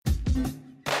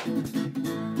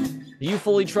Do you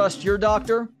fully trust your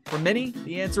doctor? For many,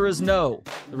 the answer is no.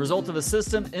 The result of a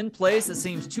system in place that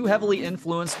seems too heavily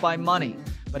influenced by money.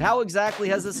 But how exactly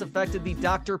has this affected the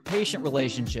doctor-patient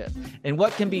relationship? And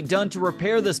what can be done to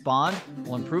repair this bond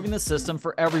while improving the system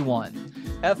for everyone?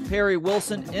 F. Perry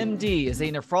Wilson, MD, is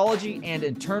a nephrology and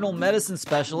internal medicine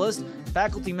specialist,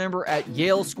 faculty member at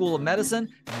Yale School of Medicine,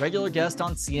 and regular guest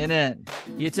on CNN.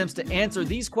 He attempts to answer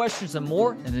these questions and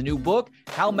more in the new book,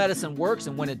 How Medicine Works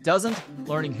and When It Doesn't,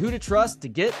 Learning Who to Trust to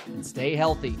Get and Stay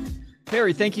Healthy.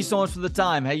 Perry, thank you so much for the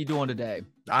time. How you doing today?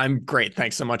 I'm great.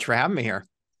 Thanks so much for having me here.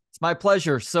 It's my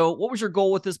pleasure. So what was your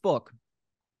goal with this book?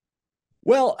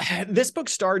 Well, this book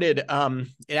started,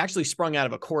 it actually sprung out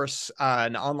of a course,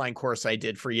 an online course I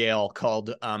did for Yale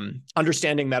called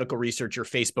Understanding Medical Research, Your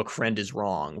Facebook Friend is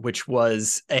Wrong, which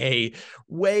was a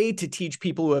way to teach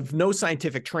people who have no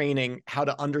scientific training how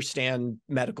to understand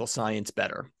medical science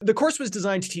better. The course was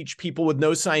designed to teach people with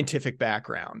no scientific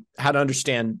background how to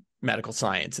understand medical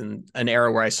science in an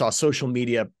era where I saw social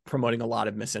media promoting a lot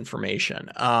of misinformation.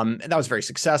 And that was very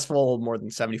successful. More than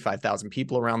 75,000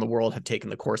 people around the world have taken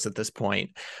the course at this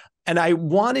point. And I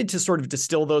wanted to sort of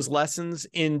distill those lessons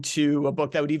into a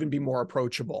book that would even be more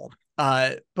approachable.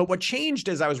 But what changed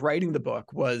as I was writing the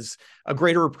book was a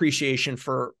greater appreciation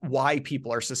for why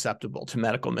people are susceptible to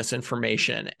medical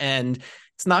misinformation. And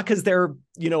it's not because they're,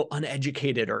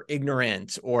 uneducated or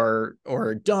ignorant or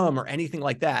dumb or anything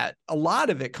like that. A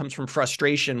lot of it comes from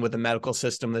frustration with a medical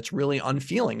system that's really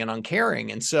unfeeling and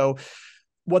uncaring. And so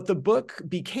what the book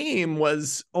became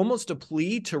was almost a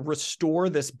plea to restore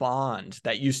this bond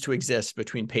that used to exist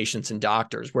between patients and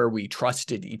doctors, where we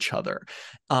trusted each other,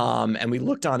 and we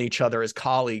looked on each other as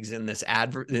colleagues in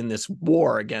this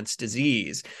war against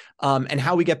disease, and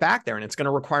how we get back there. And it's going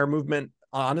to require movement,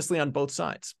 honestly, on both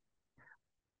sides.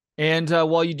 And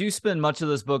while you do spend much of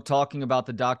this book talking about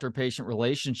the doctor-patient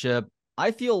relationship,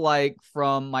 I feel like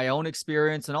from my own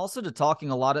experience and also to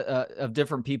talking a lot of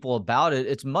different people about it,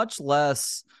 it's much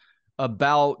less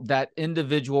about that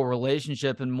individual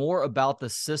relationship and more about the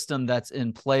system that's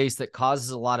in place that causes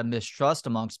a lot of mistrust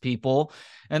amongst people.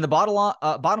 And the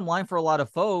bottom line for a lot of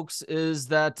folks is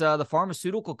that the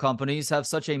pharmaceutical companies have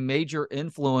such a major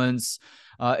influence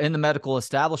in the medical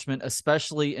establishment,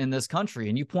 especially in this country.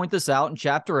 And you point this out in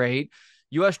Chapter 8.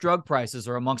 U.S. drug prices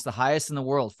are amongst the highest in the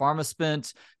world. Pharma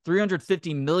spent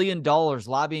 $350 million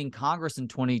lobbying Congress in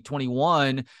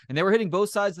 2021, and they were hitting both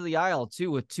sides of the aisle, too,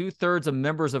 with 2/3 of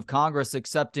members of Congress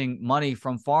accepting money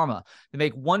from pharma. They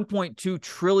make $1.2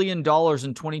 trillion in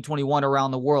 2021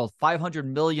 around the world. $500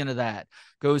 million of that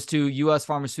goes to U.S.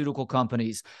 pharmaceutical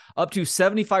companies. Up to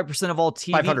 75% of all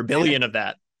TV... 500 billion of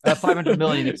that. 500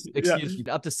 million, excuse me.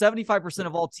 Up to 75%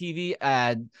 of all TV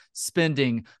ad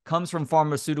spending comes from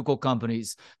pharmaceutical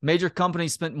companies. Major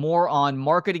companies spent more on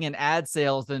marketing and ad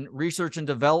sales than research and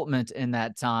development in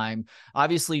that time.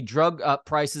 Obviously, drug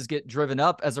prices get driven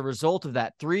up as a result of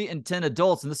that. 3 in 10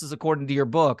 adults, and this is according to your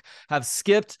book, have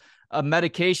skipped a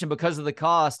medication because of the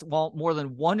cost, while more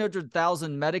than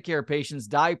 100,000 Medicare patients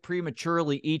die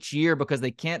prematurely each year because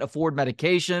they can't afford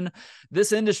medication.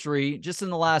 This industry, just in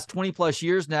the last 20 plus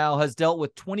years now, has dealt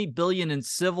with $20 billion in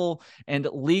civil and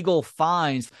legal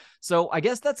fines. So I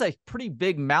guess that's a pretty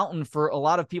big mountain for a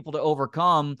lot of people to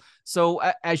overcome. So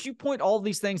as you point all of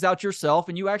these things out yourself,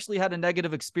 and you actually had a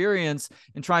negative experience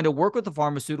in trying to work with the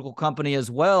pharmaceutical company as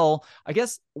well, I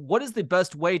guess what is the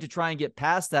best way to try and get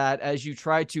past that as you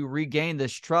try to regain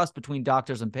this trust between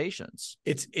doctors and patients?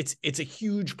 It's a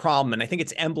huge problem. And I think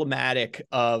it's emblematic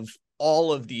of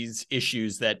all of these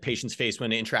issues that patients face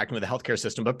when interacting with the healthcare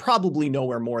system, but probably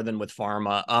nowhere more than with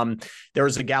pharma. There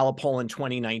was a Gallup poll in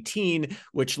 2019,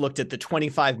 which looked at the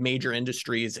 25 major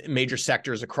industries, major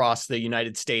sectors across the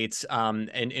United States, and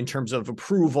in terms of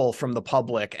approval from the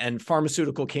public. And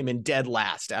pharmaceutical came in dead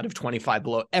last out of 25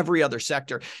 below every other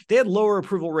sector. They had lower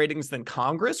approval ratings than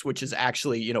Congress, which is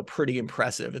actually, pretty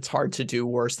impressive. It's hard to do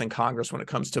worse than Congress when it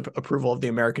comes to approval of the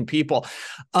American people.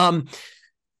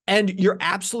 And you're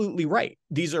absolutely right.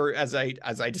 These are, as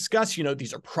I discussed,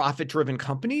 these are profit-driven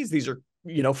companies. These are,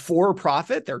 for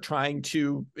profit. They're trying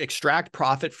to extract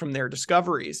profit from their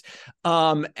discoveries.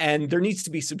 And there needs to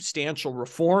be substantial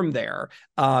reform there.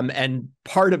 And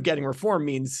part of getting reform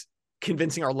means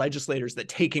convincing our legislators that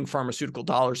taking pharmaceutical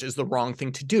dollars is the wrong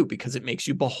thing to do because it makes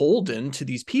you beholden to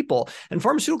these people. And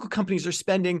pharmaceutical companies are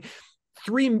spending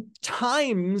 3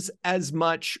 times as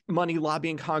much money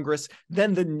lobbying Congress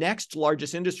than the next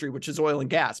largest industry, which is oil and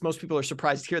gas. Most people are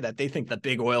surprised to hear that. They think the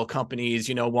big oil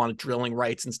companies, want drilling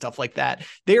rights and stuff like that.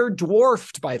 They're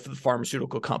dwarfed by the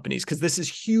pharmaceutical companies because this is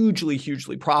hugely,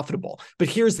 hugely profitable. But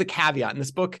here's the caveat. And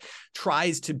this book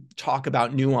tries to talk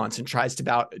about nuance and tries to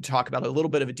talk about a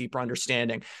little bit of a deeper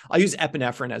understanding. I'll use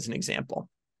epinephrine as an example.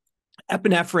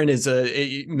 Epinephrine is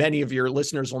many of your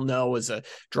listeners will know, is a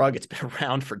drug. It's been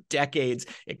around for decades.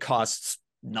 It costs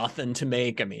nothing to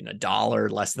make. I mean,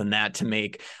 $1, less than that to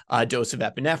make a dose of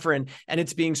epinephrine. And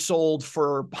it's being sold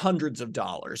for hundreds of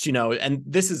dollars, and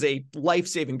this is a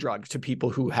life-saving drug to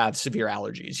people who have severe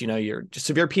allergies. Your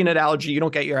severe peanut allergy, you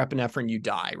don't get your epinephrine, you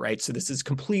die, right? So this is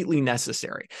completely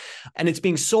necessary. And it's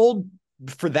being sold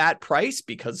for that price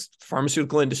because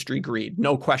pharmaceutical industry greed,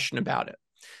 no question about it.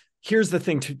 Here's the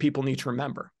thing people need to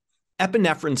remember.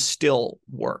 Epinephrine still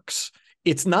works.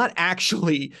 It's not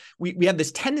actually, we have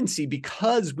this tendency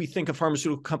because we think of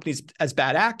pharmaceutical companies as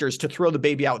bad actors to throw the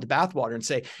baby out with the bathwater and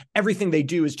say everything they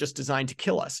do is just designed to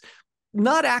kill us.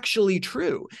 Not actually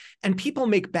true. And people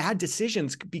make bad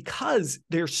decisions because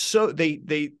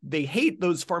they hate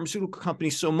those pharmaceutical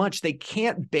companies so much they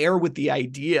can't bear with the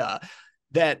idea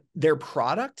that their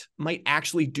product might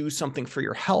actually do something for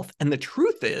your health. And the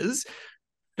truth is,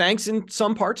 thanks in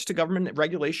some parts to government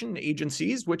regulation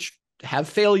agencies, which have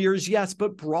failures, yes,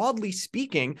 but broadly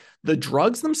speaking, the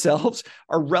drugs themselves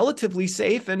are relatively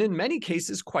safe and in many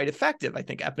cases quite effective. I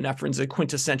think epinephrine is a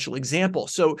quintessential example.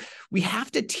 So we have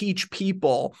to teach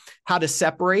people how to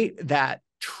separate that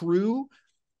true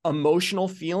emotional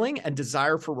feeling and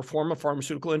desire for reform of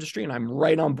pharmaceutical industry, and I'm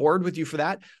right on board with you for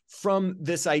that, from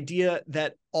this idea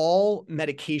that all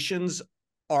medications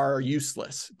are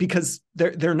useless, because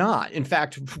they're not. In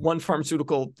fact, one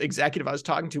pharmaceutical executive I was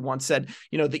talking to once said,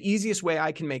 the easiest way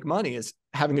I can make money is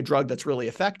having a drug that's really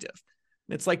effective.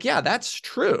 And it's like, yeah, that's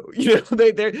true.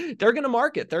 They're going to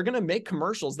market, they're going to make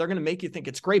commercials, they're going to make you think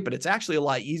it's great, but it's actually a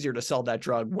lot easier to sell that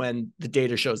drug when the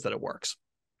data shows that it works.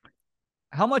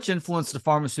 How much influence do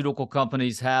pharmaceutical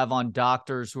companies have on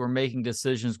doctors who are making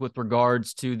decisions with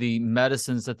regards to the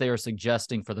medicines that they are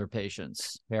suggesting for their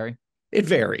patients, Harry? It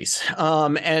varies.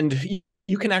 And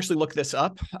you can actually look this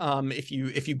up. If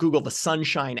you Google the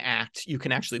Sunshine Act, you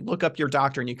can actually look up your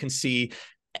doctor and you can see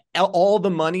all the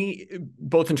money,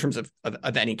 both in terms of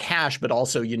any cash, but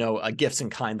also, gifts in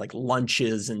kind, like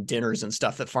lunches and dinners and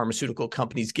stuff that pharmaceutical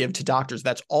companies give to doctors.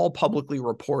 That's all publicly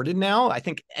reported now. I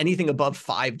think anything above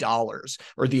 $5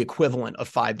 or the equivalent of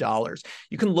 $5,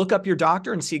 you can look up your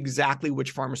doctor and see exactly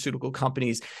which pharmaceutical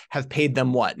companies have paid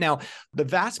them what. Now, the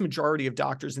vast majority of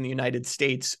doctors in the United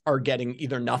States are getting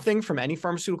either nothing from any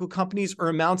pharmaceutical companies or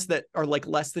amounts that are like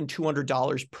less than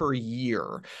 $200 per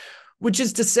year. Which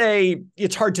is to say,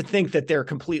 it's hard to think that they're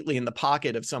completely in the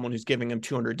pocket of someone who's giving them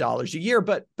 $200 a year.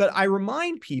 But I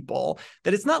remind people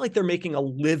that it's not like they're making a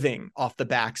living off the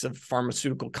backs of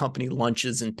pharmaceutical company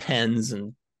lunches and pens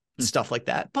and stuff like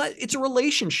that. But it's a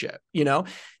relationship,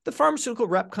 The pharmaceutical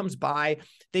rep comes by,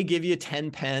 they give you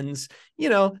 10 pens,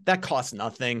 that costs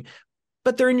nothing.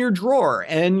 But they're in your drawer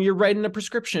and you're writing a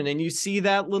prescription and you see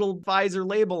that little Pfizer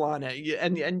label on it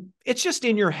and it's just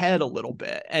in your head a little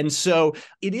bit. And so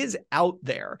it is out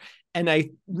there. And I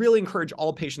really encourage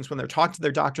all patients when they're talking to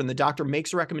their doctor and the doctor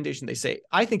makes a recommendation, they say,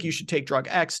 I think you should take drug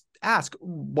X, ask,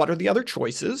 what are the other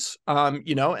choices?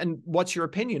 And what's your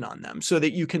opinion on them so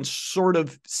that you can sort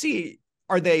of see,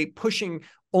 are they pushing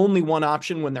only one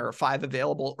option when there are 5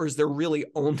 available, or is there really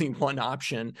only one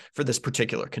option for this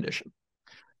particular condition?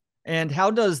 And how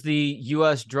does the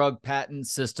U.S. drug patent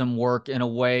system work in a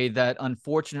way that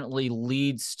unfortunately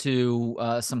leads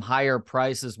to some higher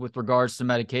prices with regards to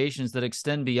medications that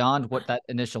extend beyond what that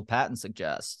initial patent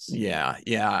suggests? Yeah.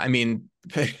 I mean,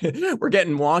 we're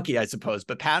getting wonky, I suppose,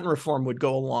 but patent reform would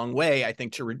go a long way, I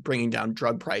think, to bringing down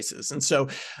drug prices. And so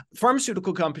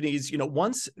pharmaceutical companies,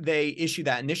 once they issue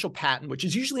that initial patent, which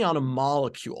is usually on a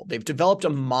molecule, they've developed a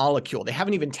molecule, they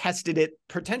haven't even tested it,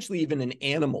 potentially even in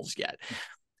animals yet.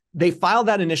 They file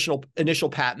that initial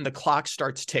patent, the clock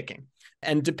starts ticking.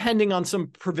 And depending on some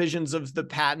provisions of the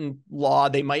patent law,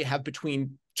 they might have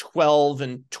between 12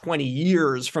 and 20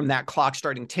 years from that clock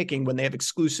starting ticking when they have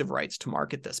exclusive rights to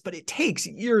market this. But it takes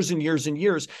years and years and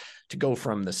years to go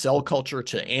from the cell culture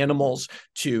to animals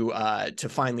to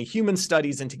finally human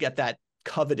studies and to get that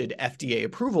coveted FDA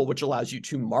approval, which allows you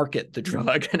to market the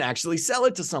drug and actually sell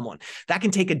it to someone. That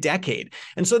can take a decade.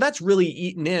 And so that's really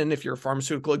eaten in, if you're a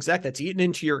pharmaceutical exec, that's eaten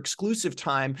into your exclusive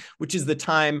time, which is the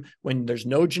time when there's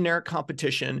no generic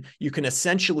competition. You can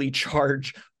essentially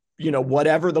charge,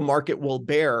 whatever the market will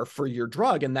bear for your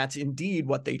drug. And that's indeed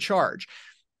what they charge.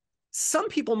 some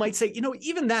people might say,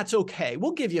 even that's okay.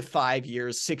 We'll give you 5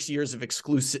 years, 6 years of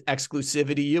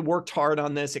exclusivity. You worked hard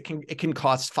on this. It can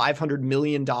cost $500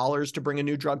 million to bring a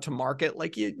new drug to market.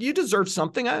 Like you deserve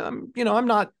something. I'm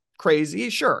not crazy.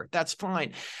 Sure, that's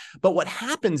fine. But what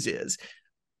happens is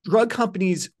drug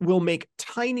companies will make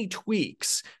tiny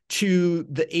tweaks to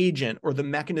the agent or the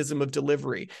mechanism of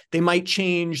delivery. They might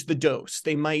change the dose.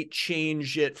 They might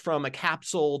change it from a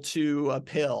capsule to a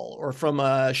pill, or from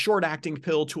a short-acting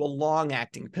pill to a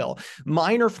long-acting pill.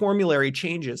 Minor formulary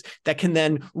changes that can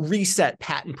then reset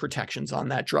patent protections on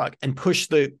that drug and push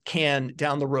the can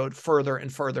down the road further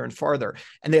and further and farther.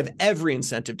 And they have every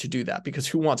incentive to do that, because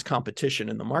who wants competition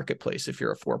in the marketplace if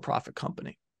you're a for-profit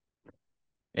company?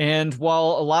 And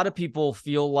while a lot of people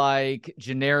feel like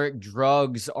generic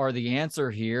drugs are the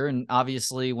answer here, and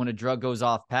obviously when a drug goes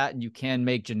off patent, you can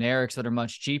make generics that are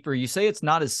much cheaper, you say it's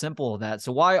not as simple as that.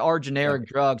 So why are generic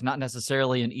drugs not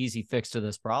necessarily an easy fix to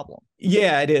this problem?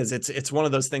 Yeah, it is. It's one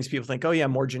of those things people think, oh yeah,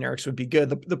 more generics would be good.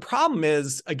 The problem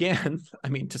is, again, I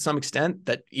mean, to some extent,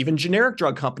 that even generic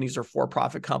drug companies are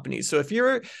for-profit companies. So if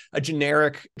you're a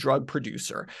generic drug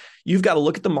producer, you've got to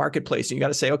look at the marketplace and you got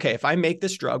to say, okay, if I make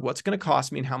this drug, what's going to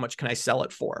cost me and how much can I sell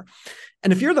it for?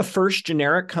 And if you're the first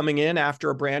generic coming in after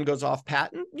a brand goes off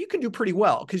patent, you can do pretty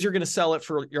well, because you're going to sell it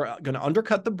for, you're going to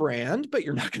undercut the brand, but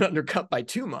you're not going to undercut by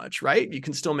too much, right? You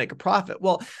can still make a profit.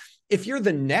 Well, if you're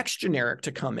the next generic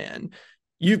to come in,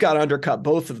 you've got to undercut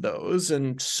both of those,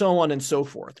 and so on and so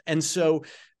forth. And so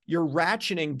you're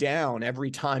ratcheting down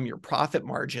every time your profit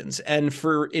margins. And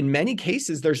in many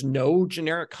cases, there's no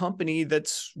generic company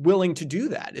that's willing to do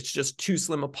that. It's just too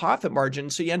slim a profit margin.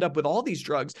 So you end up with all these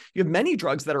drugs. You have many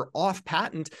drugs that are off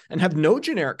patent and have no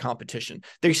generic competition.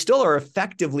 They still are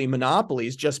effectively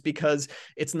monopolies, just because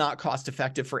it's not cost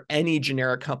effective for any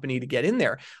generic company to get in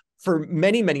there. For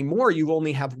many, many more, you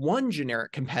only have one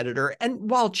generic competitor.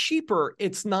 And while cheaper,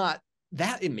 it's not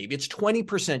that, maybe it's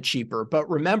 20% cheaper. But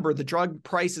remember, the drug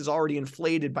price is already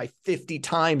inflated by 50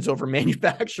 times over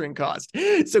manufacturing cost.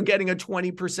 So getting a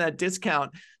 20%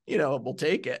 discount, we'll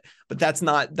take it. But that's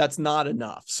not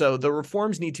enough. So the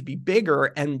reforms need to be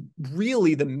bigger. And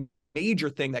really, the major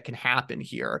thing that can happen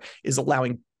here is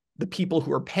allowing the people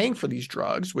who are paying for these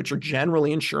drugs, which are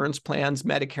generally insurance plans,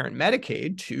 Medicare and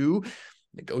Medicaid, to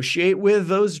negotiate with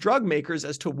those drug makers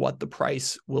as to what the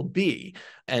price will be.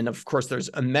 And of course, there's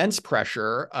immense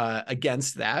pressure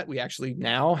against that. We actually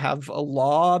now have a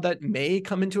law that may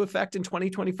come into effect in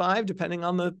 2025, depending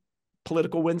on the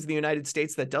political winds in the United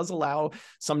States, that does allow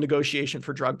some negotiation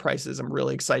for drug prices. I'm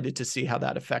really excited to see how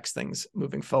that affects things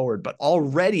moving forward. But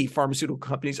already pharmaceutical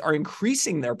companies are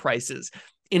increasing their prices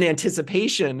in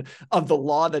anticipation of the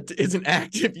law that isn't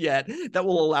active yet, that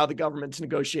will allow the government to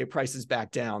negotiate prices back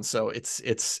down. So it's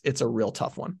a real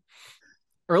tough one.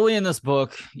 Early in this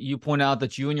book, you point out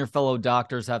that you and your fellow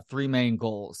doctors have three main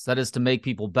goals. That is to make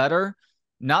people better,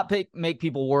 not make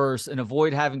people worse, and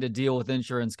avoid having to deal with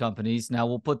insurance companies. Now,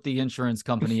 we'll put the insurance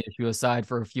company issue aside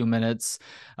for a few minutes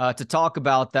to talk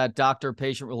about that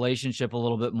doctor-patient relationship a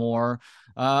little bit more.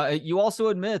 You also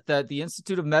admit that the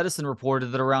Institute of Medicine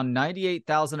reported that around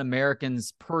 98,000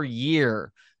 Americans per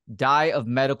year die of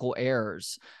medical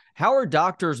errors. How are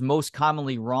doctors most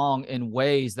commonly wrong in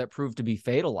ways that prove to be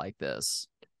fatal like this?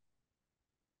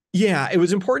 Yeah, it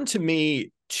was important to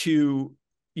me to,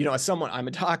 as someone, I'm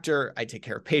a doctor, I take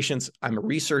care of patients, I'm a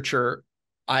researcher,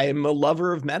 I'm a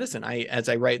lover of medicine. As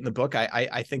I write in the book,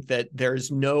 I think that there's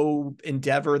no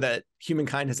endeavor that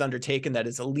humankind has undertaken that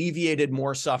has alleviated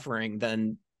more suffering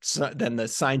than the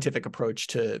scientific approach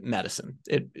to medicine.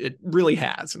 It really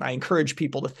has. And I encourage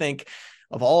people to think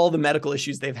of all the medical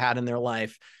issues they've had in their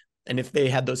life. And if they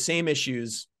had those same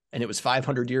issues and it was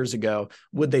 500 years ago,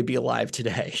 would they be alive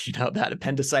today? That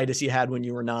appendicitis you had when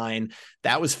you were 9,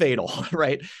 that was fatal,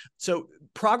 right? So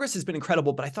progress has been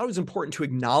incredible, but I thought it was important to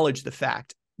acknowledge the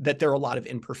fact that there are a lot of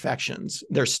imperfections.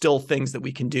 There's still things that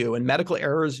we can do, and medical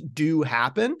errors do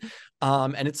happen.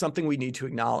 And it's something we need to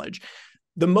acknowledge.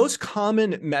 The most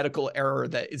common medical error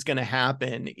that is going to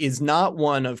happen is not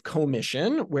one of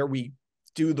commission, where we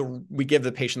give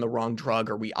the patient the wrong drug,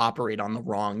 or we operate on the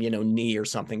wrong, knee or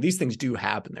something. These things do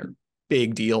happen. They're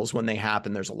big deals when they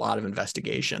happen. There's a lot of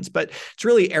investigations, but it's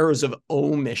really errors of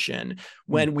omission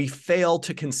when we fail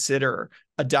to consider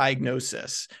a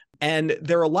diagnosis. And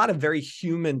there are a lot of very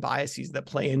human biases that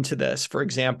play into this. For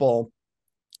example,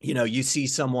 you see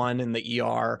someone in the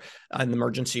ER, in the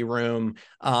emergency room,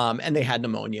 and they had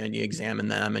pneumonia, and you examine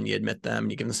them and you admit them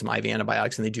and you give them some IV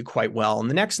antibiotics and they do quite well. And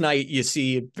the next night you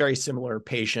see a very similar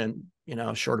patient,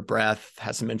 short of breath,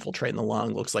 has some infiltrate in the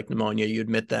lung, looks like pneumonia. You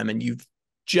admit them and you've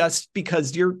just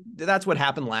because that's what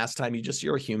happened last time.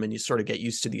 You're a human. You sort of get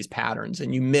used to these patterns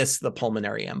and you miss the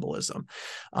pulmonary embolism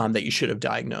that you should have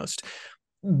diagnosed.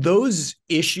 Those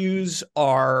issues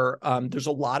are, there's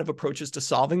a lot of approaches to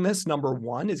solving this. Number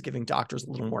one is giving doctors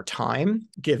a little more time,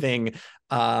 giving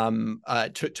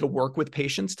to work with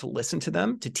patients, to listen to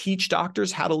them, to teach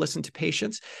doctors how to listen to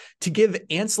patients, to give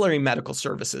ancillary medical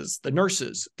services, the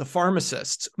nurses, the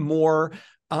pharmacists, more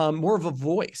of a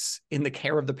voice in the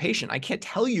care of the patient. I can't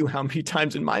tell you how many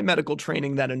times in my medical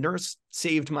training that a nurse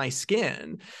saved my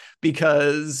skin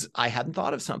because I hadn't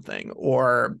thought of something,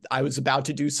 or I was about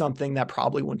to do something that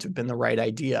probably wouldn't have been the right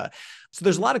idea. So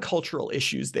there's a lot of cultural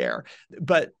issues there.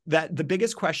 But the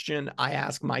biggest question I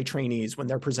ask my trainees when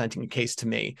they're presenting a case to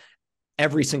me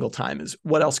every single time is,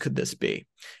 what else could this be?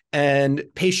 And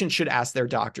patients should ask their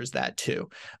doctors that too.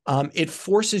 It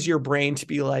forces your brain to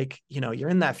be like, you're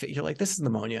in that, you're like, this is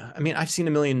pneumonia. I mean, I've seen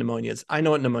a million pneumonias. I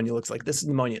know what pneumonia looks like. This is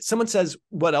pneumonia. Someone says,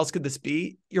 what else could this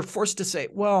be? You're forced to say,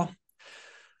 well,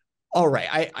 all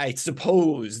right, I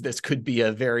suppose this could be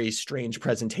a very strange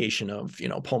presentation of,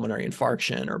 pulmonary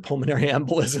infarction or pulmonary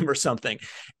embolism or something.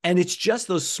 And it's just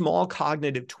those small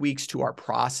cognitive tweaks to our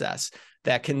process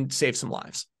that can save some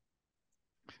lives.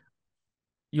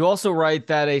 You also write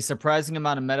that a surprising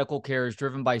amount of medical care is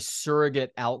driven by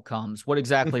surrogate outcomes. What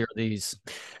exactly are these?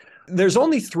 There's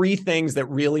only 3 things that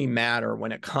really matter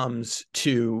when it comes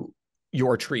to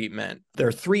your treatment. There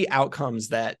are 3 outcomes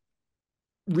that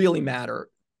really matter.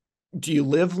 Do you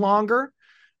live longer?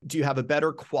 Do you have a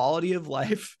better quality of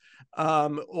life?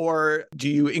 Or do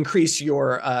you increase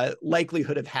your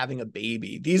likelihood of having a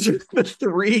baby? These are the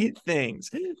 3 things,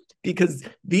 because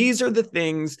these are the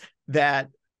things that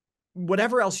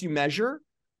whatever else you measure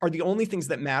are the only things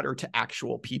that matter to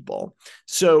actual people.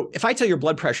 So if I tell your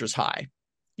blood pressure is high,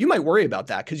 you might worry about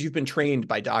that because you've been trained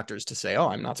by doctors to say, oh,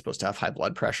 I'm not supposed to have high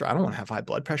blood pressure. I don't want to have high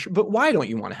blood pressure. But why don't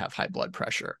you want to have high blood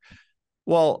pressure?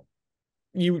 Well,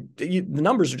 the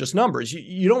numbers are just numbers.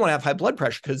 You don't want to have high blood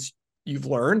pressure because you've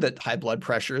learned that high blood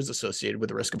pressure is associated with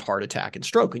the risk of heart attack and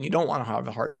stroke, and you don't want to have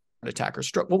a heart attack or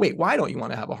stroke. Well, wait, why don't you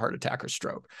want to have a heart attack or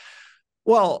stroke?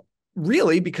 Well,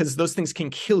 really, because those things can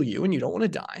kill you and you don't want to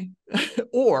die,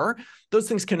 or those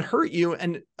things can hurt you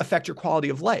and affect your quality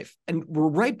of life. And we're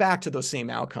right back to those same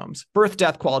outcomes: birth,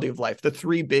 death, quality of life, the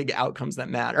 3 big outcomes that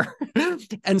matter.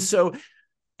 And so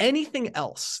anything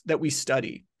else that we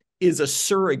study is a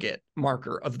surrogate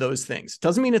marker of those things.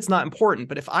 Doesn't mean it's not important,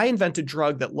 but if I invent a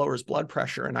drug that lowers blood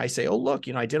pressure and I say, oh, look,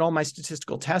 I did all my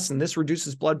statistical tests and this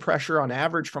reduces blood pressure on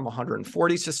average from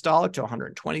 140 systolic to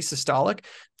 120 systolic,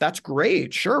 that's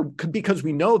great, sure, because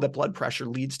we know that blood pressure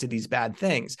leads to these bad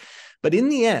things. But in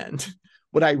the end,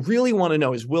 what I really want to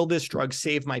know is, will this drug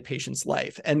save my patient's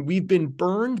life? And we've been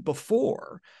burned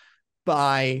before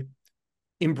by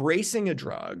embracing a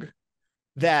drug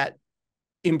that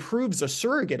improves a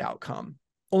surrogate outcome,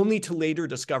 only to later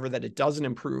discover that it doesn't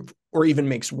improve or even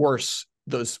makes worse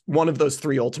one of those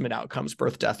 3 ultimate outcomes: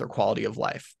 birth, death, or quality of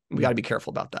life. We got to be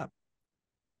careful about that.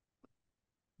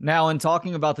 Now, in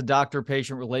talking about the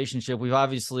doctor-patient relationship, we've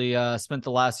obviously spent the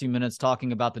last few minutes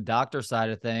talking about the doctor side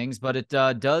of things, but it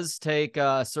does take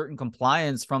certain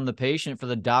compliance from the patient for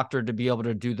the doctor to be able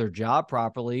to do their job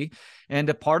properly. And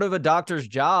a part of a doctor's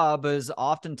job is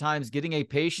oftentimes getting a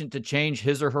patient to change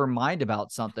his or her mind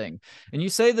about something. And you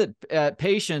say that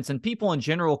patients and people in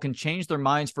general can change their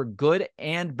minds for good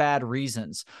and bad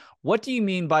reasons. What do you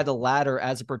mean by the latter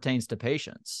as it pertains to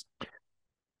patients?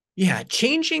 Yeah,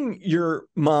 changing your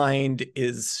mind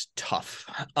is tough.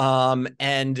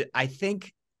 And I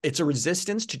think it's a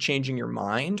resistance to changing your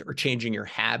mind or changing your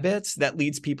habits that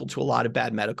leads people to a lot of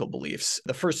bad medical beliefs.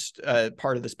 The first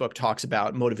part of this book talks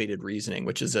about motivated reasoning,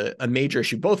 which is a major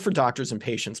issue, both for doctors and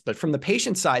patients. But from the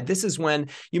patient side, this is when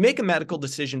you make a medical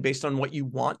decision based on what you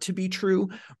want to be true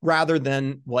rather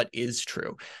than what is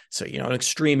true. So, an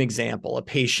extreme example: a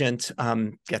patient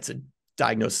gets a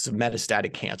diagnosis of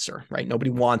metastatic cancer, right? Nobody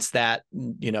wants that.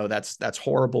 That's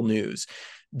horrible news.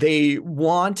 They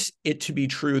want it to be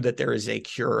true that there is a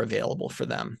cure available for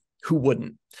them. Who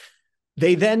wouldn't?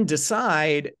 They then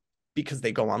decide, because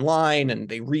they go online and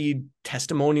they read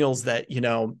testimonials, that,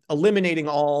 eliminating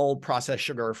all processed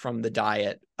sugar from the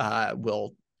diet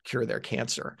will cure their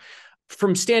cancer.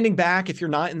 From standing back, if you're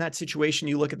not in that situation,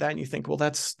 you look at that and you think, well,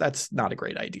 that's not a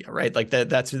great idea, right? Like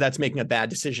that's making a bad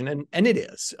decision. And it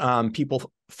is. People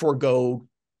forego,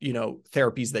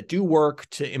 therapies that do work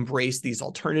to embrace these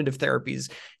alternative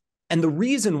therapies. And the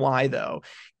reason why, though,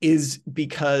 is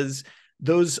because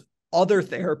those other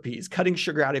therapies, cutting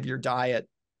sugar out of your diet,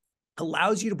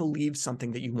 allows you to believe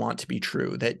something that you want to be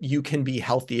true, that you can be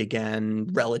healthy again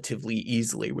relatively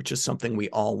easily, which is something we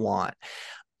all want.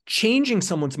 Changing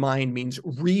someone's mind means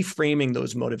reframing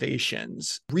those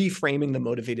motivations, reframing the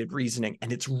motivated reasoning.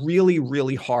 And it's really,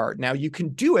 really hard. Now, you can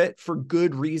do it for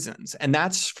good reasons. And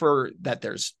that's for that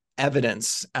there's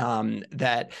evidence,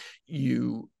 that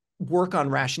you work on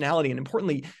rationality. And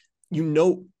importantly,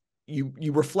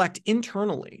 you reflect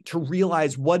internally to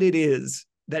realize what it is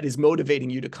that is motivating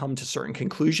you to come to certain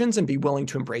conclusions and be willing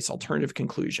to embrace alternative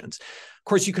conclusions. Of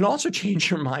course, you can also change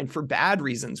your mind for bad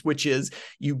reasons, which is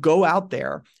you go out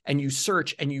there and you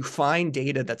search and you find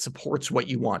data that supports what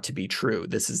you want to be true.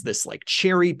 This is this like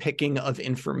cherry picking of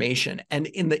information. And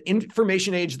in the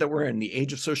information age that we're in, the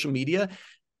age of social media,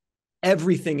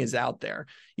 everything is out there.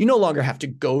 You no longer have to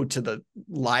go to the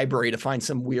library to find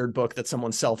some weird book that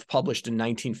someone self-published in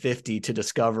 1950 to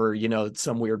discover,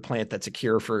 some weird plant that's a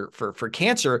cure for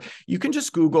cancer. You can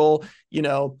just Google,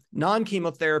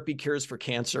 non-chemotherapy cures for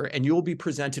cancer, and you'll be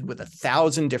presented with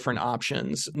 1,000 different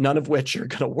options, none of which are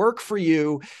going to work for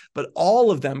you, but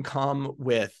all of them come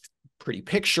with pretty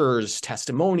pictures,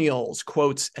 testimonials,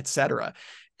 quotes, etc.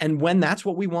 And when that's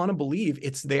what we want to believe,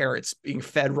 it's there, it's being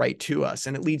fed right to us.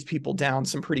 And it leads people down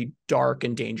some pretty dark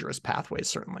and dangerous pathways,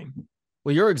 certainly.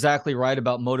 Well, you're exactly right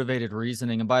about motivated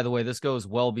reasoning. And by the way, this goes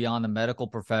well beyond the medical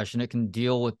profession. It can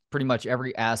deal with pretty much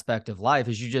every aspect of life.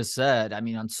 As you just said, I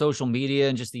mean, on social media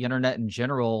and just the internet in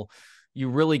general, you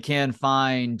really can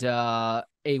find a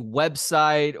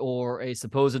website or a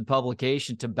supposed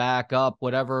publication to back up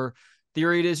whatever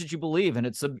theory it is that you believe.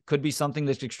 And could be something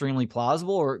that's extremely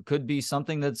plausible, or it could be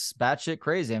something that's batshit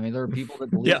crazy. I mean, there are people that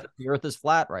believe that the earth is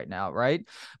flat right now, right?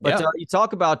 But you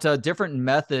talk about different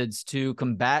methods to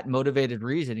combat motivated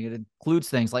reasoning. It includes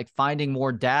things like finding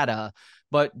more data,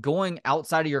 but going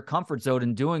outside of your comfort zone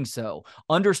and doing so,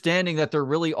 understanding that there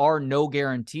really are no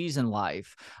guarantees in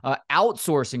life,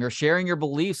 outsourcing or sharing your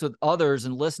beliefs with others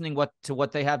and listening to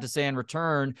what they have to say in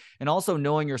return, and also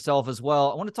knowing yourself as well.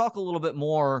 I want to talk a little bit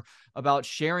more about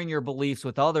sharing your beliefs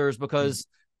with others, because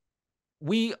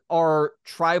we are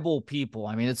tribal people.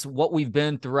 I mean, it's what we've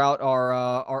been throughout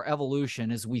our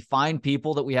evolution, is we find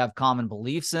people that we have common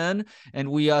beliefs in, and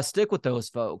we stick with those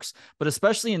folks. But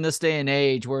especially in this day and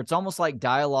age where it's almost like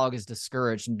dialogue is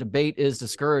discouraged and debate is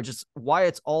discouraged, it's why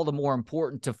it's all the more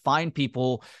important to find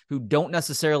people who don't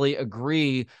necessarily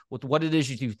agree with what it is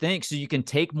you think, so you can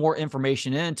take more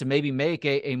information in to maybe make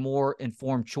a more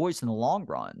informed choice in the long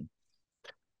run.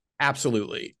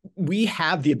 Absolutely. We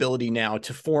have the ability now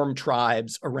to form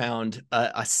tribes around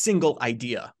a single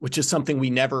idea, which is something we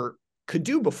never could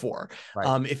do before.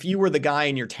 Right. If you were the guy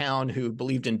in your town who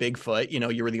believed in Bigfoot,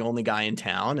 you were the only guy in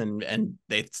town, and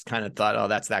they kind of thought, oh,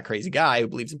 that's that crazy guy who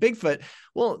believes in Bigfoot.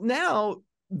 Well, now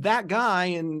that guy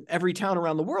in every town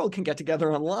around the world can get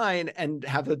together online and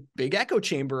have a big echo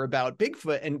chamber about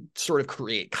Bigfoot and sort of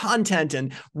create content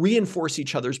and reinforce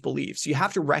each other's beliefs. You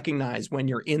have to recognize when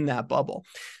you're in that bubble.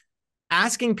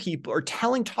 Asking people or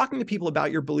talking to people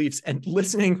about your beliefs and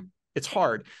listening, it's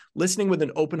hard. Listening with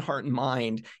an open heart and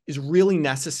mind is really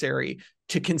necessary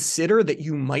to consider that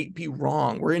you might be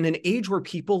wrong. We're in an age where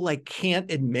people can't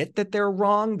admit that they're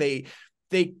wrong. They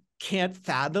can't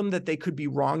fathom that they could be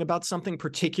wrong about something,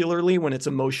 particularly when it's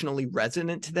emotionally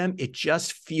resonant to them. It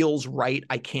just feels right.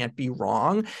 I can't be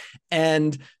wrong.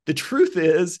 And the truth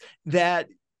is that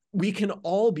we can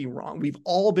all be wrong. We've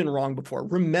all been wrong before.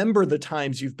 Remember the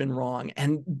times you've been wrong.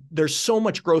 And there's so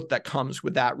much growth that comes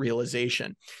with that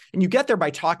realization. And you get there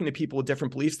by talking to people with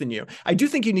different beliefs than you. I do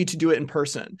think you need to do it in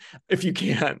person if you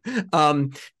can.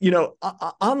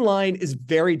 Online is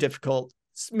very difficult.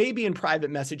 Maybe in private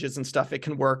messages and stuff, it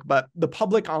can work, but the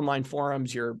public online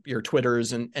forums, your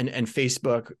Twitters and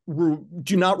Facebook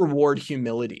do not reward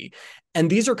humility. And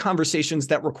these are conversations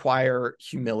that require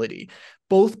humility.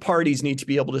 Both parties need to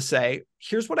be able to say,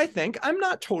 here's what I think. I'm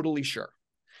not totally sure.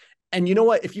 And you know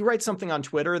what? If you write something on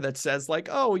Twitter that says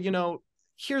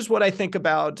here's what I think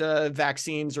about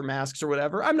vaccines or masks or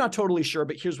whatever, I'm not totally sure,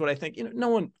 but here's what I think. No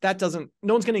one's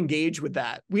going to engage with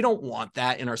that. We don't want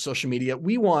that in our social media.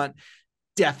 We want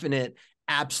definite,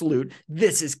 absolute,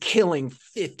 this is killing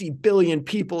 50 billion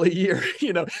people a year.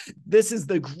 This is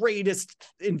the greatest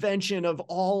invention of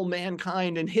all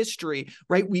mankind in history,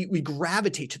 right? We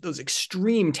gravitate to those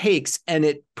extreme takes, and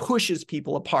it pushes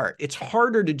people apart. It's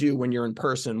harder to do when you're in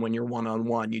person, when you're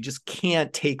one-on-one. You just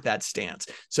can't take that stance.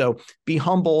 So be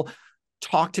humble,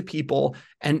 talk to people,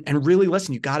 and really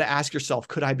listen. You got to ask yourself,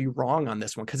 could I be wrong on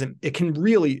this one? Because it can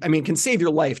really, it can save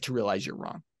your life to realize you're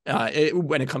wrong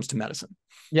when it comes to medicine.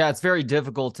 Yeah, it's very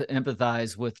difficult to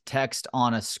empathize with text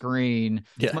on a screen.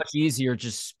 Yeah. It's much easier to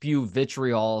just spew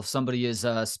vitriol if somebody is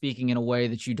speaking in a way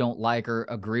that you don't like or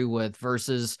agree with,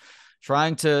 versus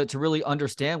trying to really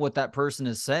understand what that person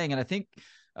is saying. And I think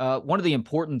one of the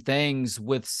important things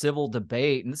with civil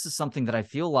debate, and this is something that I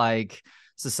feel like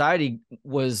society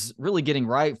was really getting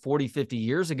right 40, 50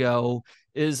 years ago,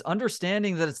 is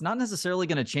understanding that it's not necessarily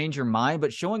going to change your mind,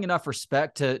 but showing enough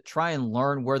respect to try and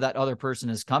learn where that other person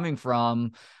is coming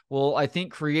from will, I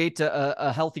think, create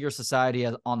a healthier society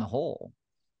on the whole.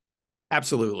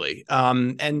 Absolutely.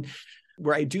 And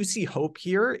where I do see hope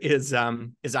here is I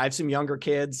have some younger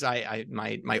kids.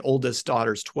 My oldest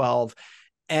daughter's 12,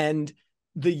 and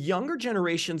the younger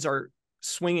generations are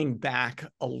swinging back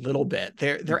a little bit.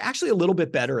 They're actually a little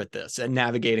bit better at this and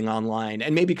navigating online,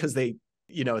 and maybe because they,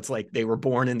 it's like they were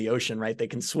born in the ocean, right? They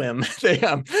can swim.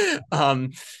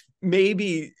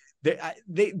 Maybe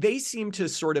they seem to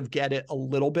sort of get it a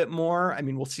little bit more. I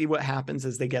mean, we'll see what happens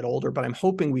as they get older, but I'm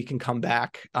hoping we can come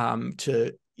back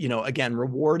to, again,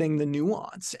 rewarding the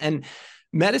nuance. And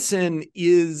medicine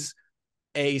is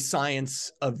a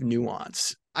science of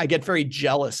nuance. I get very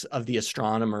jealous of the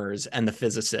astronomers and the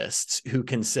physicists who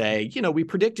can say, we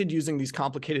predicted using these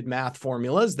complicated math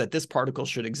formulas that this particle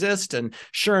should exist. And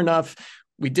sure enough,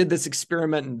 we did this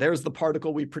experiment and there's the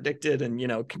particle we predicted, and,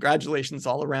 congratulations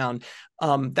all around.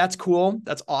 That's cool.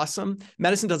 That's awesome.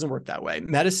 Medicine doesn't work that way.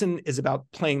 Medicine is about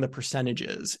playing the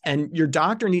percentages, and your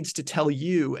doctor needs to tell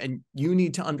you, and you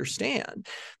need to understand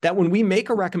that when we make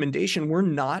a recommendation, we're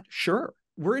not sure.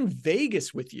 We're in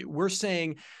Vegas with you. We're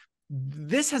saying,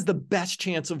 this has the best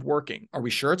chance of working. Are we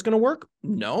sure it's going to work?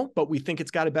 No, but we think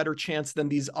it's got a better chance than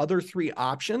these other three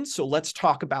options. So let's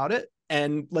talk about it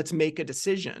and let's make a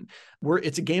decision.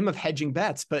 It's a game of hedging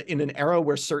bets, but in an era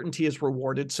where certainty is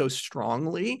rewarded so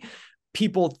strongly,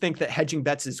 people think that hedging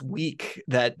bets is weak,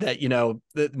 that the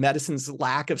medicine's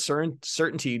lack of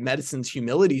certainty, medicine's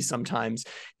humility sometimes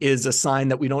is a sign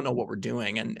that we don't know what we're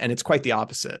doing. And it's quite the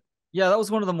opposite. Yeah, that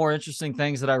was one of the more interesting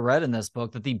things that I read in this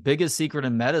book, that the biggest secret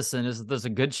in medicine is that there's a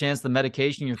good chance the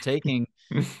medication you're taking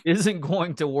isn't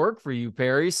going to work for you,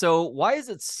 Perry. So why is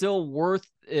it still worth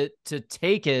it to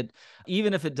take it,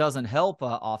 even if it doesn't help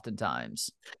oftentimes?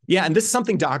 Yeah, and this is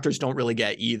something doctors don't really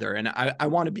get either. And I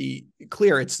want to be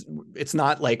clear. It's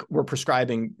not like we're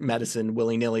prescribing medicine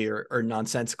willy-nilly or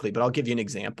nonsensically, but I'll give you an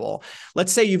example.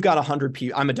 Let's say you've got 100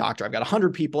 people. I'm a doctor. I've got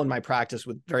 100 people in my practice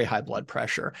with very high blood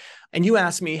pressure. And you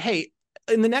ask me, hey,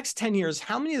 in the next 10 years,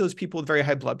 how many of those people with very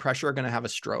high blood pressure are going to have a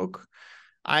stroke?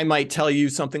 I might tell you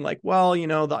something like, well,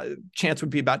 the chance would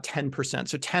be about 10%.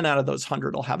 So 10 out of those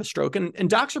 100 will have a stroke. And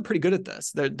docs are pretty good at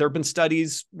this. There have been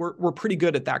studies. We're pretty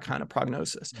good at that kind of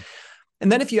prognosis.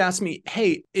 And then if you ask me,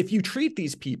 hey, if you treat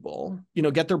these people,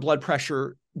 get their blood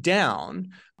pressure down,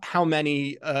 how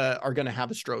many are going to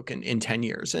have a stroke in 10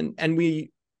 years? And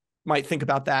we might think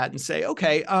about that and say,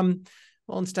 okay,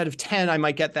 well, instead of 10, I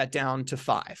might get that down to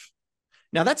 5.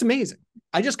 Now that's amazing.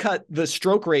 I just cut the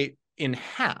stroke rate in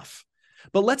half.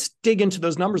 But let's dig into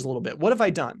those numbers a little bit. What have I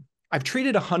done? I've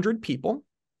treated 100 people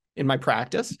in my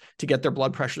practice to get their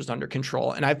blood pressures under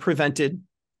control, and I've prevented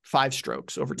 5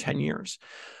 strokes over 10 years.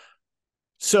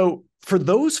 So for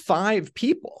those 5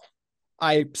 people,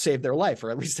 I saved their life,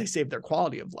 or at least I saved their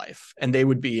quality of life, and they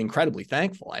would be incredibly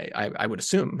thankful, I would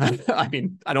assume. I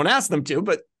mean, I don't ask them to,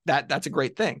 but that's a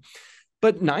great thing.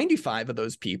 But 95 of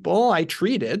those people I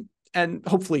treated, and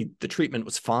hopefully the treatment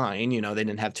was fine. They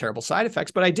didn't have terrible side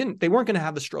effects, but they weren't going to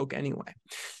have the stroke anyway.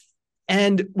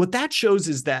 And what that shows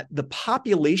is that the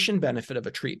population benefit of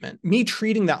a treatment, me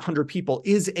treating that 100 people,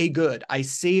 is a good. I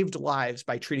saved lives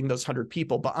by treating those 100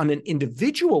 people. But on an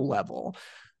individual level,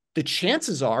 the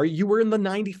chances are you were in the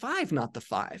 95, not the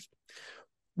 5.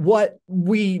 What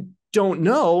we don't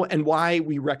know, and why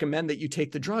we recommend that you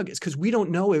take the drug, is because we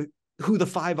don't know who the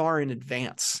 5 are in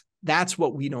advance. That's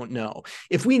what we don't know.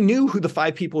 If we knew who the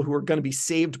 5 people who were going to be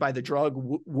saved by the drug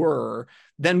were,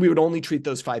 then we would only treat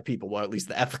those 5 people. Well, at least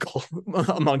the ethical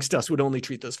amongst us would only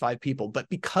treat those 5 people. But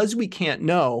because we can't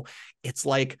know, it's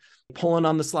like pulling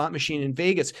on the slot machine in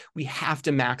Vegas. We have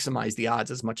to maximize the odds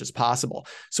as much as possible.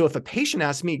 So if a patient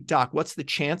asks me, doc, what's the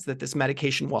chance that this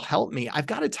medication will help me? I've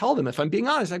got to tell them, if I'm being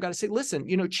honest, I've got to say, listen,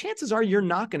 chances are you're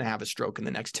not going to have a stroke in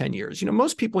the next 10 years.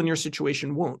 Most people in your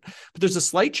situation won't, but there's a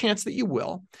slight chance that you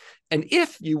will. And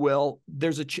if you will,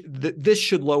 this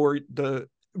should lower the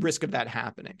risk of that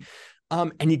happening.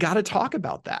 And you got to talk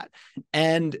about that.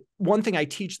 And one thing I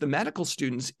teach the medical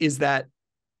students is that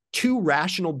 2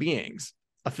 rational beings,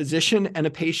 a physician and a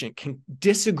patient, can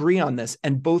disagree on this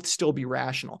and both still be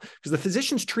rational, because the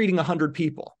physician's treating 100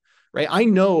 people, right? I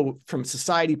know from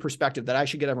society perspective that I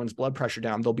should get everyone's blood pressure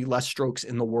down. There'll be less strokes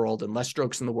in the world, and less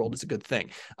strokes in the world is a good thing.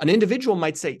 An individual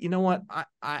might say, you know what?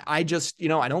 I just,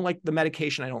 I don't like the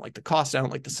medication. I don't like the cost. I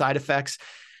don't like the side effects.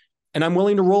 And I'm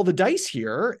willing to roll the dice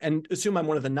here and assume I'm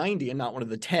one of the 90 and not one of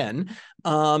the 10.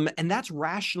 And that's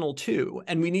rational too.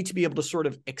 And we need to be able to sort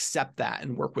of accept that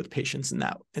and work with patients in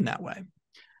that way.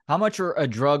 How much are a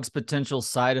drug's potential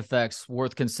side effects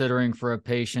worth considering for a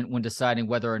patient when deciding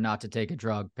whether or not to take a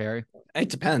drug, Perry? It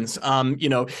depends.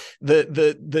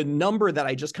 The number that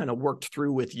I just kind of worked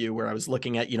through with you, where I was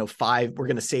looking at, five, we're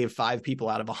going to save 5 people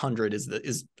out of 100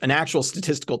 is an actual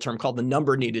statistical term called the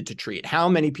number needed to treat. How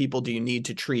many people do you need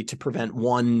to treat to prevent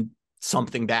one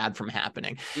something bad from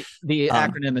happening? The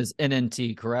acronym is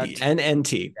NNT, correct?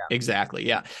 NNT, yeah. Exactly.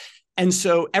 Yeah. And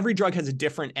so every drug has a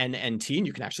different NNT, and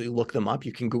you can actually look them up.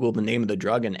 You can Google the name of the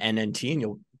drug and NNT,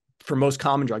 and for most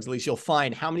common drugs, at least, you'll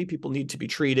find how many people need to be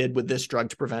treated with this drug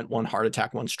to prevent one heart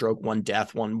attack, one stroke, one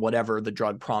death, one whatever the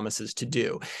drug promises to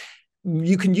do.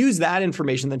 You can use that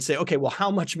information then say, okay, well,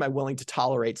 how much am I willing to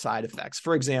tolerate side effects?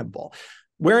 For example,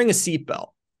 wearing a seatbelt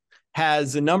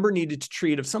has a number needed to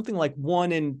treat of something like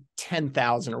 1 in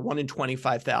 10,000 or 1 in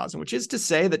 25,000, which is to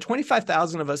say that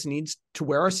 25,000 of us needs to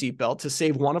wear our seatbelt to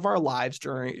save one of our lives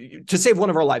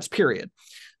period.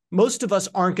 Most of us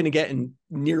aren't going to get in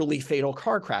nearly fatal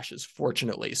car crashes,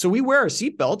 fortunately. So we wear our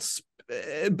seatbelts,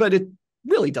 but it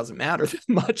really doesn't matter that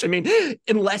much. I mean,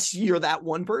 unless you're that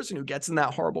one person who gets in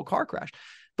that horrible car crash.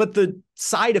 But the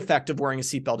side effect of wearing a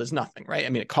seatbelt is nothing, right? I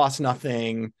mean, it costs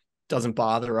nothing, doesn't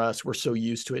bother us. We're so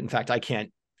used to it. In fact, I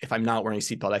can't, if I'm not wearing a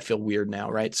seatbelt, I feel weird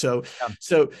now, right? So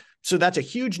that's a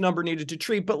huge number needed to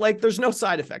treat, but like there's no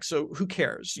side effects. So who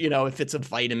cares? If it's a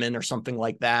vitamin or something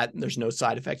like that, and there's no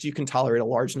side effects, you can tolerate a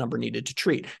large number needed to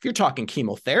treat. If you're talking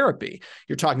chemotherapy,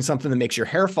 you're talking something that makes your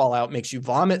hair fall out, makes you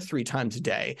vomit 3 times a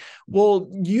day. Well,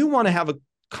 you want to have a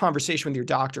conversation with your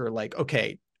doctor, like,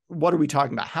 okay, what are we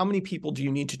talking about? How many people do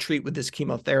you need to treat with this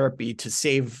chemotherapy to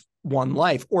save one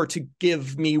life, or to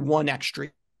give me 1 extra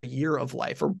year of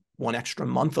life or 1 extra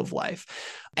month of life?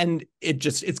 And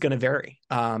it's going to vary.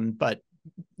 But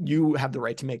you have the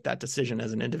right to make that decision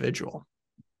as an individual.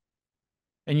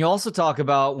 And you also talk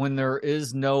about when there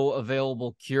is no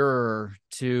available cure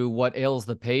to what ails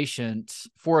the patient,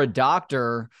 for a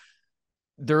doctor,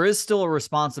 there is still a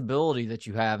responsibility that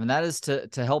you have, and that is to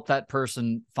help that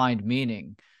person find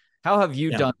meaning. How have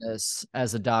you done this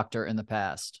as a doctor in the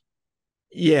past?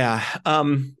 Yeah.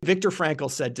 Viktor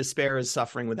Frankl said, despair is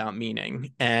suffering without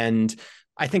meaning. And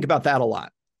I think about that a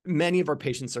lot. Many of our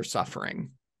patients are suffering.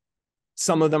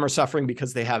 Some of them are suffering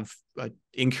because they have an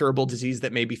incurable disease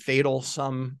that may be fatal.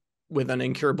 Some with an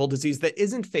incurable disease that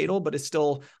isn't fatal, but is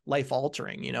still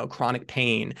life-altering, chronic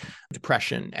pain,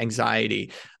 depression,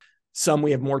 anxiety. Some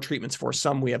we have more treatments for,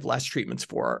 some we have less treatments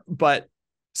for. But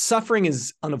suffering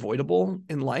is unavoidable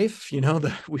in life.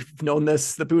 We've known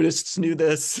this, the Buddhists knew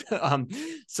this.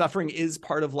 Suffering is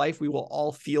part of life. We will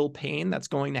all feel pain. That's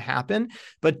going to happen,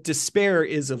 but despair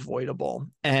is avoidable.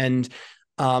 And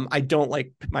I don't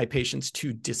like my patients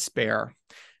to despair.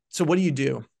 So what do you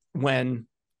do when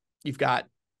you've got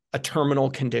a terminal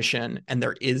condition and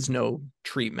there is no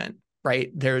treatment,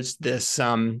 right? There's this,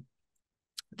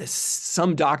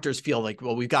 some doctors feel like,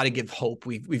 well, we've got to give hope.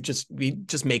 We just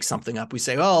make something up. We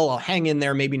say, oh, I'll hang in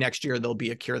there. Maybe next year there'll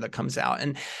be a cure that comes out.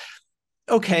 And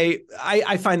okay,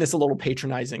 I find this a little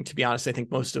patronizing, to be honest. I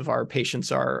think most of our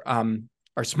patients are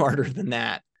smarter than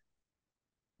that.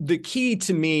 The key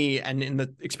to me, and in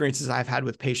the experiences I've had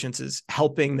with patients, is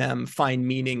helping them find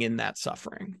meaning in that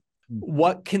suffering.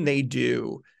 What can they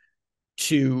do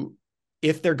to,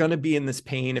 if they're going to be in this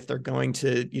pain, if they're going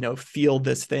to, feel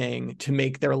this thing, to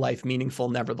make their life meaningful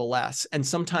nevertheless? And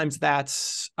sometimes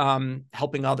that's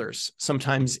helping others.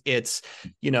 Sometimes it's,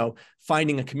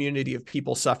 finding a community of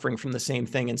people suffering from the same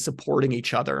thing and supporting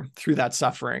each other through that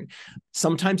suffering.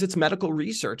 Sometimes it's medical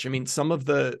research. I mean, some of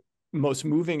the most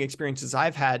moving experiences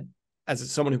I've had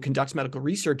as someone who conducts medical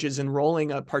research is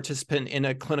enrolling a participant in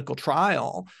a clinical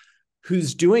trial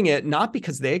who's doing it not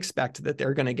because they expect that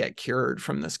they're going to get cured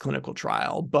from this clinical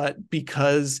trial, but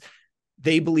because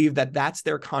they believe that that's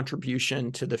their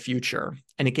contribution to the future.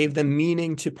 And it gave them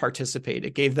meaning to participate.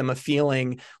 It gave them a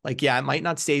feeling like, yeah, it might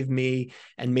not save me,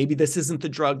 and maybe this isn't the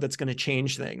drug that's going to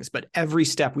change things, but every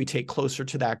step we take closer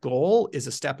to that goal is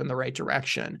a step in the right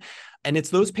direction. And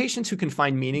it's those patients who can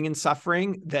find meaning in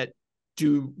suffering that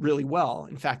do really well.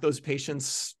 In fact, those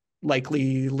patients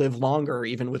likely live longer,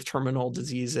 even with terminal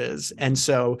diseases. And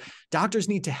so doctors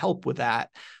need to help with that.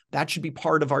 That should be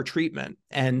part of our treatment.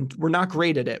 And we're not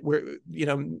great at it.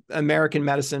 American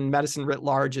medicine writ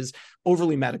large is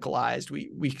overly medicalized.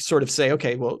 We sort of say,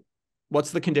 okay, well,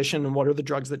 what's the condition and what are the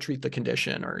drugs that treat the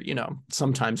condition? Or,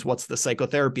 sometimes what's the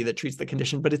psychotherapy that treats the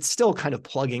condition, but it's still kind of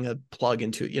plugging a plug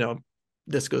into,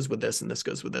 this goes with this and this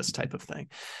goes with this type of thing.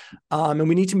 And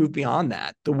we need to move beyond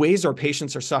that. The ways our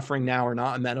patients are suffering now are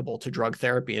not amenable to drug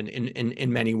therapy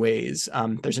in many ways.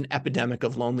 There's an epidemic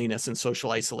of loneliness and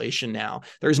social isolation now.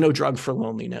 There's no drug for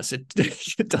loneliness. It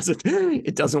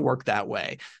doesn't work that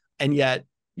way. And yet,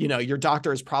 your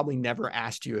doctor has probably never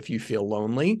asked you if you feel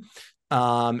lonely.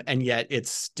 And yet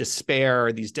it's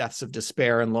despair, these deaths of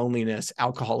despair and loneliness,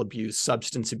 alcohol abuse,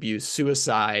 substance abuse,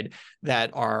 suicide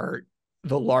that are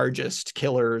the largest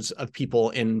killers of people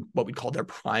in what we call their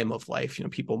prime of life,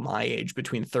 people my age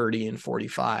between 30 and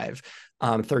 45,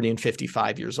 30 and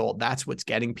 55 years old. That's what's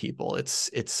getting people.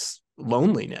 It's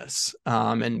loneliness.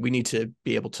 And we need to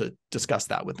be able to discuss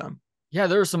that with them. Yeah,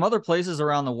 there are some other places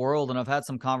around the world, and I've had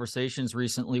some conversations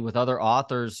recently with other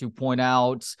authors who point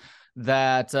out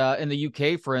that in the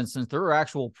UK, for instance, there are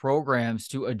actual programs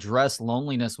to address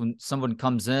loneliness when someone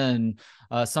comes in.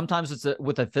 Sometimes it's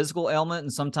with a physical ailment,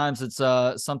 and sometimes it's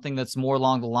something that's more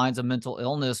along the lines of mental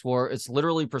illness, where it's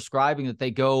literally prescribing that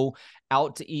they go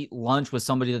out to eat lunch with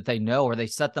somebody that they know, or they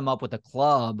set them up with a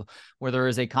club where there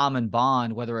is a common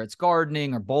bond, whether it's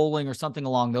gardening or bowling or something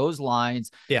along those lines.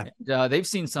 Yeah. And, they've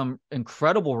seen some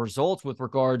incredible results with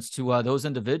regards to those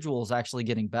individuals actually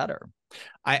getting better.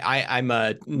 I'm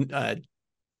a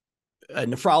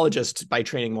nephrologist by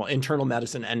training, well, internal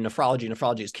medicine and nephrology.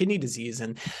 Nephrology is kidney disease.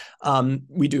 And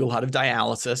we do a lot of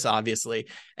dialysis, obviously.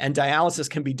 And dialysis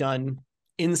can be done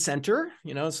in center,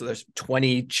 so there's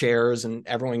 20 chairs and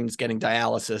everyone's getting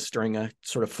dialysis during a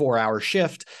sort of 4-hour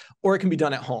shift, or it can be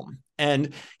done at home.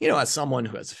 And, as someone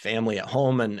who has a family at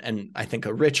home and I think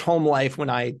a rich home life,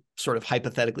 when I sort of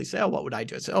hypothetically say, oh, what would I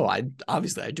do? I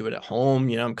say, I do it at home.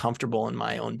 I'm comfortable in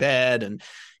my own bed and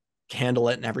handle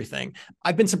it and everything.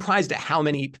 I've been surprised at how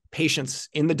many patients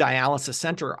in the dialysis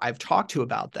center I've talked to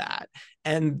about that.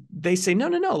 And they say, no,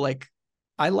 like,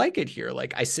 I like it here.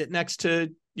 Like, I sit next to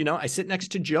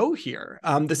Joe here.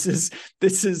 This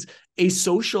is a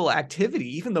social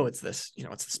activity, even though it's this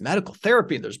medical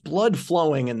therapy, there's blood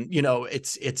flowing and,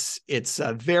 it's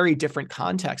a very different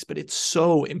context, but it's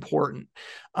so important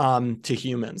to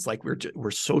humans. Like,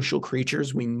 we're social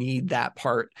creatures. We need that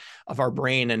part of our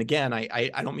brain. And again, I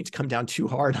don't mean to come down too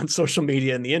hard on social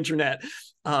media and the internet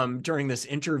during this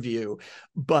interview,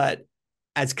 but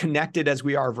as connected as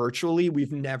we are virtually,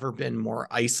 we've never been more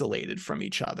isolated from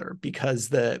each other, because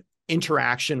the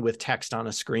interaction with text on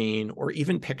a screen or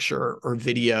even picture or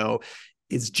video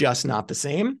is just not the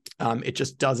same. It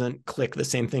just doesn't click the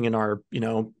same thing in our,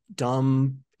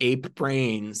 dumb ape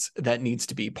brains that needs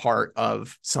to be part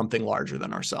of something larger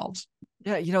than ourselves.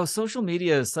 Yeah, social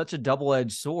media is such a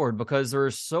double-edged sword, because there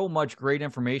is so much great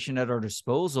information at our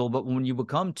disposal, but when you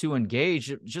become too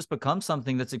engaged, it just becomes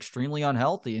something that's extremely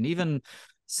unhealthy. And even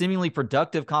seemingly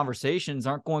productive conversations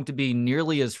aren't going to be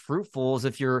nearly as fruitful as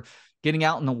if you're getting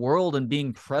out in the world and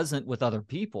being present with other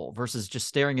people versus just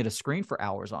staring at a screen for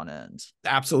hours on end.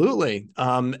 Absolutely.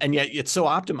 And yet it's so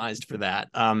optimized for that.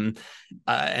 And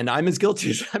I'm as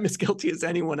guilty as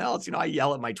anyone else. I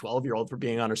yell at my 12-year-old for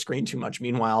being on her screen too much.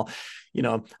 Meanwhile,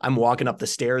 I'm walking up the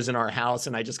stairs in our house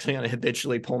and I just kind of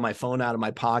habitually pull my phone out of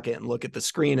my pocket and look at the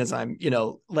screen as I'm,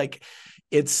 like,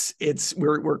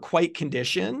 we're quite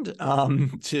conditioned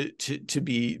to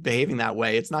be behaving that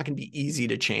way. It's not going to be easy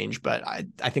to change, but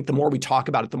I think the more we talk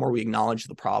about it, the more we acknowledge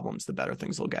the problems, the better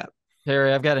things will get.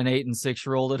 Terry, I've got an 8 and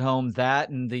 6-year-old at home. That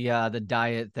and the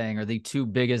diet thing are the two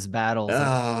biggest battles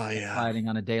fighting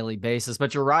on a daily basis.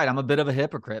 But you're right. I'm a bit of a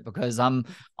hypocrite because I'm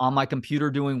on my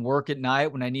computer doing work at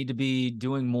night when I need to be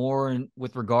doing more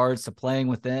with regards to playing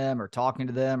with them or talking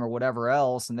to them or whatever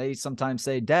else. And they sometimes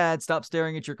say, Dad, stop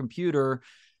staring at your computer.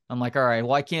 I'm like, all right,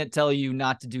 well, I can't tell you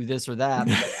not to do this or that.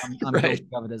 I'm right. guilty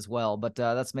of it as well. But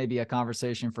that's maybe a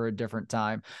conversation for a different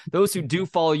time. Those who do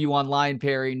follow you online,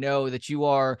 Perry, know that you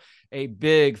are a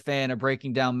big fan of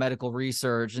breaking down medical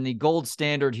research. And the gold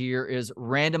standard here is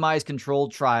randomized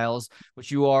controlled trials,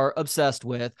 which you are obsessed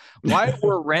with. Why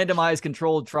were randomized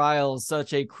controlled trials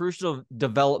such a crucial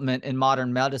development in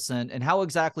modern medicine? And how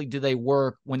exactly do they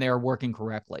work when they are working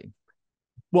correctly?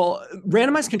 Well,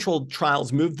 randomized controlled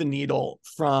trials move the needle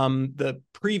from the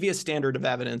previous standard of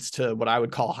evidence to what I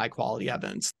would call high quality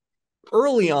evidence.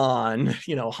 Early on,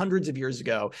 hundreds of years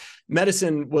ago,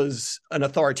 medicine was an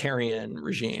authoritarian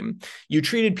regime. You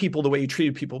treated people the way you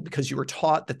treated people because you were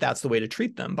taught that that's the way to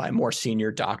treat them by more senior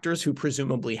doctors who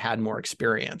presumably had more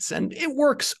experience. And it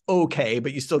works okay,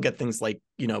 but you still get things like,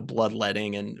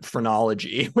 bloodletting and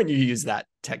phrenology when you use that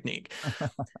technique.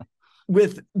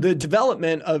 With the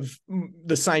development of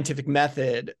the scientific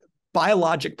method,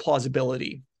 biologic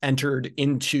plausibility entered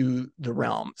into the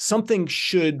realm. Something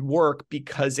should work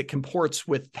because it comports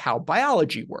with how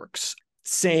biology works.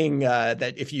 saying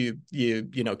that if you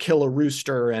kill a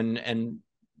rooster and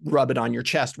rub it on your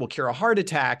chest will cure a heart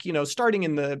attack, starting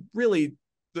in the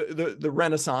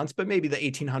Renaissance, but maybe the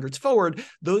 1800s forward,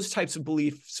 those types of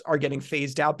beliefs are getting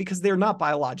phased out because they're not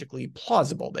biologically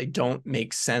plausible. They don't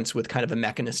make sense with kind of a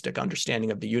mechanistic understanding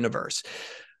of the universe.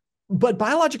 But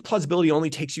biologic plausibility only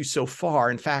takes you so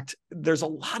far. In fact, there's a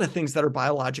lot of things that are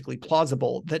biologically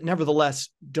plausible that nevertheless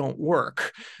don't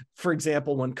work. For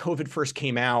example, when COVID first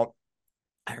came out,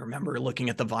 I remember looking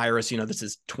at the virus, this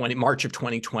is March of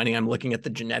 2020. I'm looking at the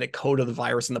genetic code of the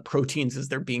virus and the proteins as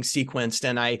they're being sequenced.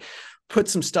 And I put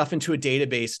some stuff into a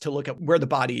database to look at where the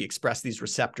body expressed these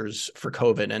receptors for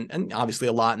COVID. And obviously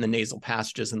a lot in the nasal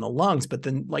passages and the lungs, but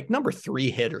then like number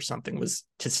 3 hit or something was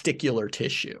testicular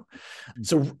tissue.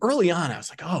 So early on, I was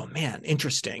like, oh man,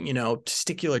 interesting.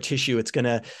 Testicular tissue,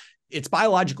 it's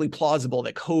biologically plausible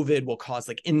that COVID will cause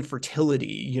like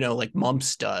infertility, like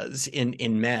mumps does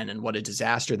in men, and what a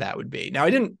disaster that would be. Now, I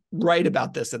didn't write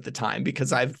about this at the time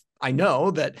because I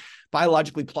know that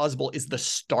biologically plausible is the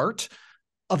start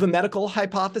of a medical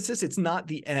hypothesis. It's not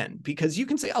the end, because you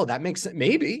can say, oh, that makes sense.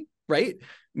 Maybe, right?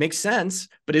 Makes sense.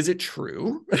 But is it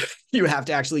true? You have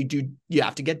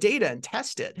to get data and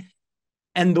test it.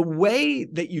 And the way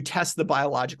that you test the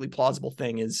biologically plausible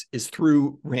thing is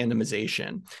through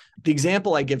randomization. The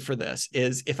example I give for this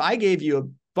is if I gave you a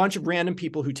bunch of random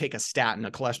people who take a statin,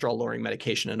 a cholesterol lowering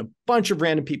medication, and a bunch of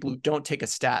random people who don't take a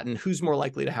statin, who's more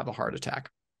likely to have a heart attack?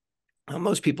 Now,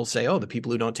 most people say, oh, the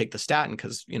people who don't take the statin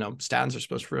because, statins are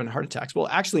supposed to prevent heart attacks. Well,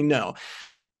 actually, no.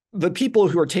 The people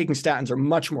who are taking statins are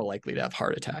much more likely to have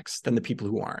heart attacks than the people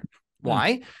who aren't.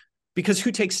 Why? Because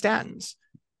who takes statins?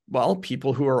 Well,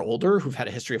 people who are older, who've had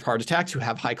a history of heart attacks, who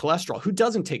have high cholesterol. Who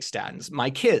doesn't take statins? My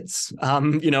kids,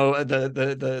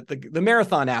 the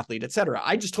marathon athlete, et cetera.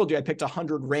 I just told you I picked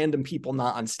 100 random people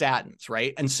not on statins,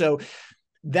 right? And so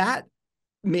that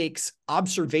makes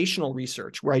observational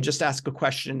research, where I just ask a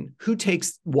question, who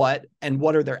takes what and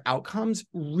what are their outcomes,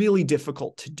 really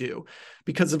difficult to do,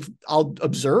 because I'll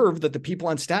observe that the people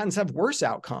on statins have worse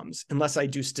outcomes unless I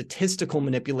do statistical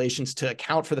manipulations to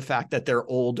account for the fact that they're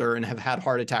older and have had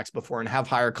heart attacks before and have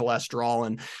higher cholesterol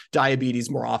and diabetes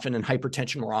more often and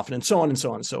hypertension more often, and so on and so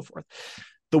on and so forth.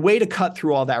 The way to cut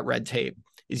through all that red tape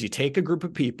is you take a group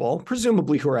of people,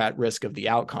 presumably who are at risk of the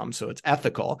outcome, so it's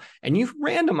ethical, and you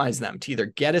randomize them to either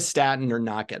get a statin or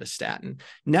not get a statin.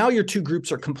 Now your two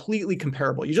groups are completely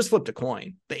comparable. You just flipped a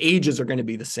coin. The ages are going to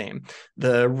be the same.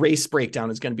 The race breakdown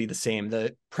is going to be the same.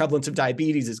 The prevalence of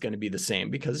diabetes is going to be the same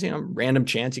because, random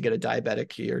chance you get a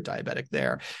diabetic here, diabetic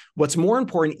there. What's more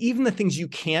important, even the things you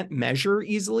can't measure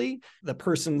easily, the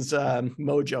person's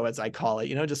mojo, as I call it,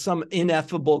 just some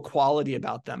ineffable quality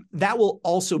about them, that will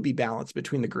also be balanced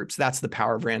between the groups. That's the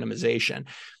power of randomization.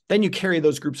 Then you carry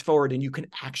those groups forward and you can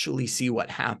actually see what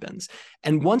happens.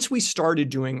 And once we started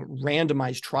doing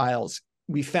randomized trials,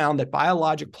 we found that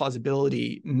biologic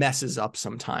plausibility messes up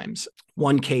sometimes.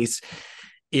 One case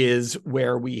is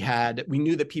where we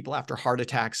knew that people after heart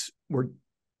attacks were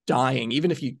dying. Even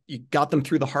if you got them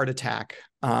through the heart attack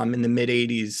in the mid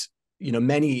 80s,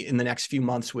 many in the next few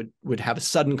months would have a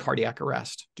sudden cardiac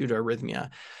arrest due to arrhythmia.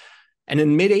 And in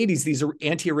the mid 80s, these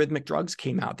antiarrhythmic drugs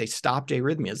came out. They stopped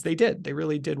arrhythmias. They did. They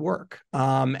really did work.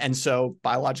 And so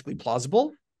biologically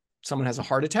plausible, someone has a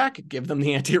heart attack, give them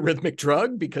the antiarrhythmic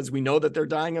drug because we know that they're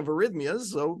dying of arrhythmias.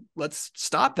 So let's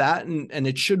stop that and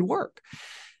it should work.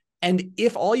 And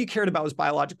if all you cared about was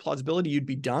biologic plausibility, you'd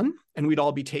be done and we'd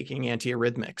all be taking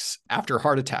antiarrhythmics after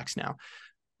heart attacks now.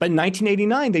 But in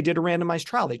 1989, they did a randomized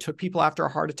trial. They took people after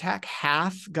a heart attack,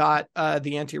 half got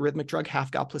the antiarrhythmic drug, half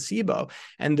got placebo.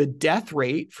 And the death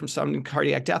rate from sudden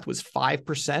cardiac death was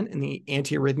 5% in the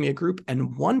antiarrhythmia group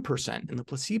and 1% in the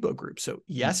placebo group. So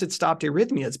yes, it stopped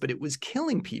arrhythmias, but it was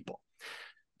killing people.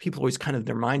 People always kind of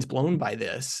their minds blown by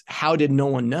this. How did no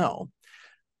one know?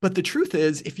 But the truth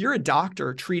is, if you're a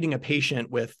doctor treating a patient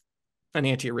with an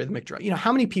antiarrhythmic drug,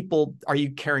 how many people are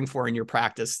you caring for in your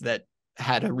practice that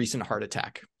had a recent heart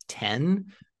attack? 10,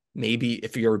 maybe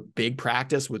if you're a big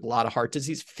practice with a lot of heart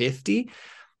disease, 50.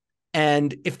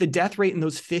 And if the death rate in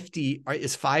those 50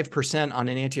 is 5% on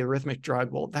an antiarrhythmic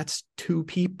drug, well, that's 2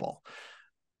 people.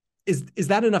 Is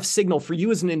that enough signal for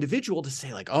you as an individual to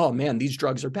say like, oh man, these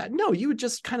drugs are bad? No, you would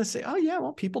just kind of say, oh yeah,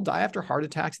 well, people die after heart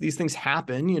attacks. These things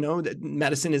happen, that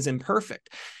medicine is imperfect.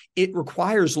 It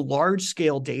requires large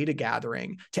scale data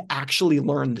gathering to actually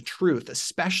learn the truth,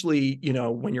 especially,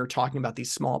 when you're talking about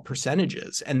these small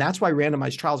percentages. And that's why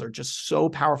randomized trials are just so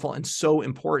powerful and so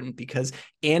important, because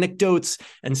anecdotes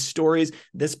and stories,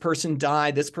 this person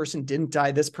died, this person didn't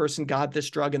die, this person got this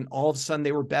drug and all of a sudden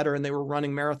they were better and they were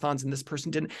running marathons and this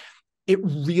person didn't. It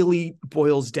really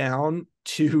boils down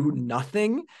to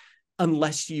nothing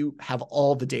unless you have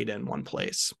all the data in one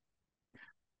place.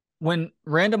 When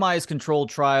randomized controlled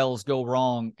trials go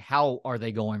wrong, how are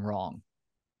they going wrong?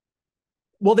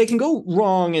 Well, they can go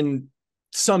wrong in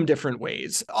some different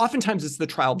ways. Oftentimes it's the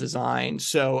trial design.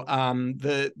 So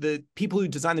the people who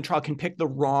design the trial can pick the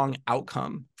wrong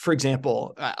outcome. For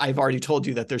example, I've already told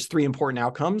you that there's 3 important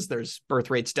outcomes. There's birth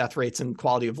rates, death rates, and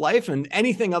quality of life. And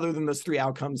anything other than those 3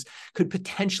 outcomes could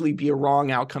potentially be a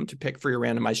wrong outcome to pick for your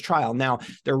randomized trial. Now,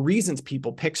 there are reasons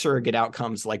people pick surrogate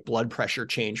outcomes like blood pressure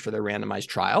change for their randomized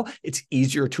trial. It's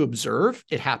easier to observe.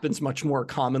 It happens much more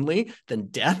commonly than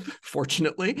death,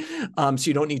 fortunately. So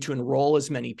you don't need to enroll as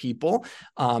many people.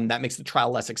 That makes the trial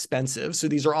less expensive. So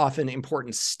these are often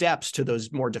important steps to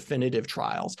those more definitive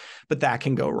trials, but that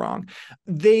can go wrong.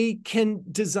 They can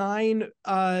design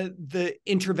the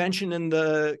intervention and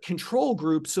the control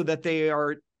group so that they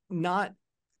are not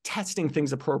testing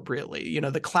things appropriately. You know,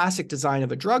 the classic design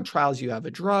of a drug trial is you have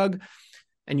a drug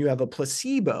and you have a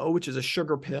placebo, which is a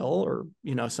sugar pill or,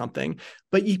 you know, something,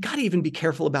 but you got to even be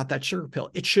careful about that sugar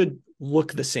pill. It should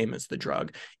look the same as the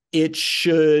drug. It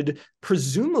should,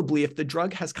 presumably, if the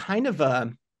drug has kind of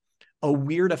a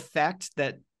weird effect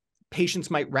that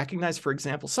patients might recognize, for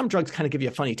example, some drugs kind of give you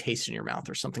a funny taste in your mouth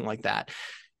or something like that.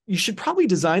 You should probably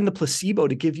design the placebo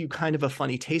to give you kind of a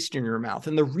funny taste in your mouth.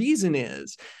 And the reason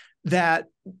is that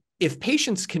if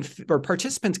patients can, or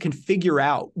participants can figure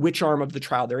out which arm of the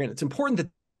trial they're in, it's important that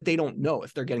they don't know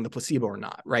if they're getting the placebo or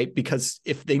not, right? Because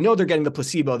if they know they're getting the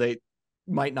placebo, they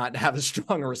might not have a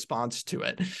strong response to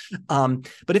it.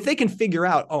 But if they can figure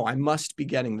out, oh, I must be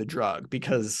getting the drug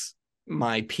because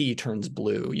my pee turns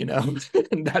blue, you know,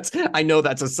 and I know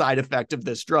that's a side effect of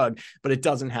this drug, but it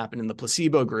doesn't happen in the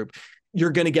placebo group,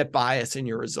 you're going to get bias in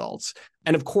your results.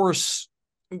 And of course,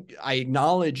 I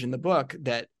acknowledge in the book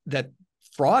that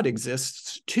fraud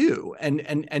exists too.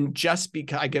 And just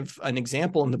because I give an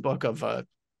example in the book of a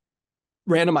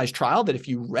randomized trial that if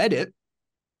you read it,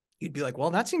 you'd be like,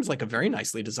 well, that seems like a very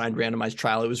nicely designed randomized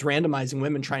trial. It was randomizing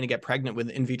women trying to get pregnant with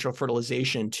in vitro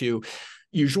fertilization to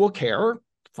usual care.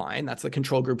 Fine. That's the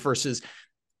control group versus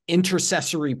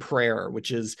intercessory prayer,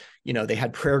 which is, you know, they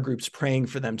had prayer groups praying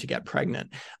for them to get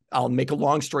pregnant. I'll make a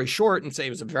long story short and say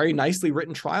it was a very nicely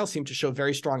written trial, seemed to show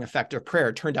very strong effect of prayer.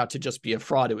 It turned out to just be a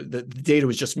fraud. The data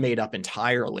was just made up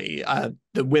entirely.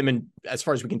 The women, as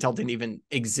far as we can tell, didn't even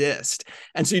exist.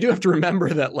 And so you do have to remember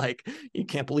that, like, you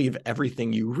can't believe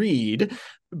everything you read.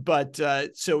 But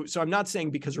so I'm not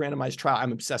saying because randomized trial,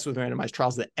 I'm obsessed with randomized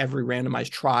trials, that every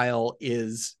randomized trial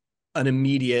is an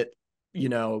immediate, you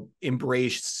know,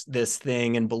 embrace this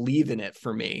thing and believe in it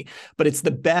for me, but it's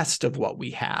the best of what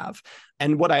we have.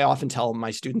 And what I often tell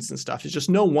my students and stuff is just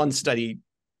no one study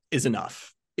is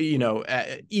enough. You know,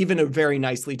 even a very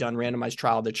nicely done randomized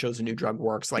trial that shows a new drug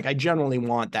works, like I generally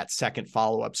want that second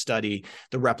follow-up study,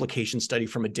 the replication study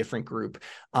from a different group,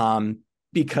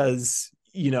 because,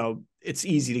 you know, it's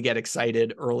easy to get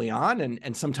excited early on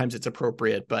and sometimes it's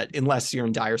appropriate, but unless you're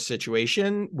in dire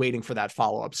situation, waiting for that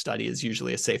follow-up study is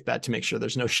usually a safe bet to make sure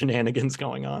there's no shenanigans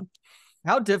going on.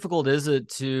 How difficult is it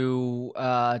to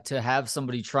have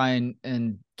somebody try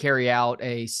and carry out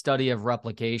a study of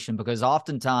replication? Because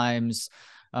oftentimes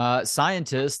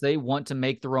scientists, they want to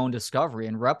make their own discovery,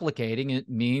 and replicating it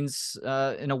means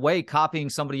in a way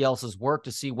copying somebody else's work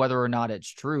to see whether or not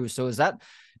it's true. So is that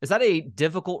a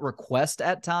difficult request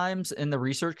at times in the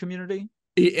research community?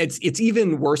 It's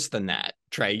even worse than that,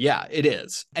 Trey. Yeah, it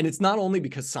is. And it's not only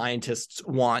because scientists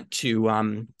want to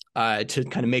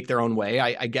kind of make their own way.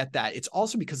 I get that. It's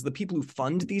also because the people who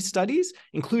fund these studies,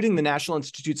 including the National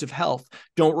Institutes of Health,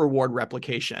 don't reward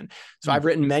replication. So I've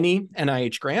written many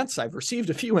NIH grants. I've received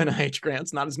a few NIH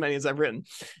grants, not as many as I've written.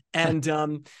 And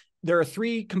there are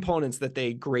 3 components that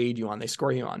they grade you on, they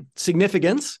score you on.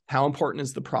 Significance, how important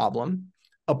is the problem?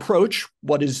 Approach,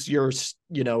 what is your,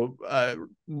 you know,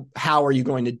 how are you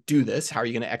going to do this? How are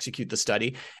you going to execute the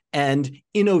study? And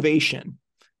innovation,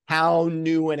 how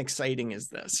new and exciting is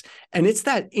this? And it's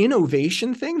that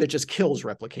innovation thing that just kills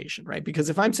replication, right? Because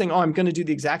if I'm saying, oh, I'm going to do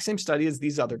the exact same study as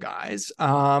these other guys,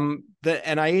 the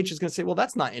NIH is going to say, well,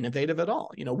 that's not innovative at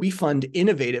all. You know, we fund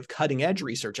innovative, cutting edge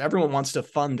research. Everyone wants to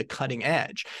fund the cutting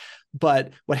edge.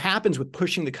 But what happens with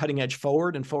pushing the cutting edge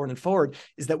forward and forward and forward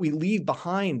is that we leave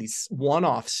behind these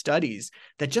one-off studies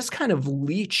that just kind of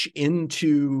leach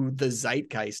into the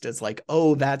zeitgeist as like,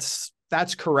 oh, that's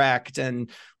correct. And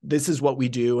this is what we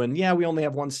do. And yeah, we only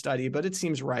have one study, but it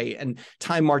seems right. And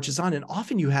time marches on. And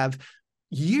often you have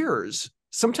years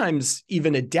sometimes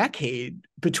even a decade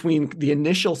between the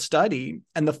initial study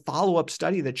and the follow-up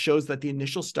study that shows that the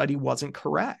initial study wasn't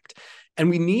correct. And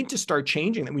we need to start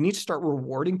changing that. We need to start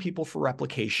rewarding people for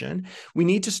replication. We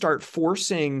need to start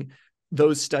forcing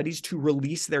those studies to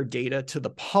release their data to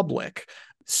the public.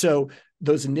 So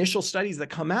those initial studies that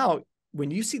come out, when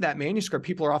you see that manuscript,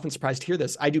 people are often surprised to hear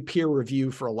this. I do peer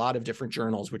review for a lot of different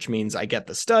journals, which means I get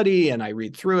the study and I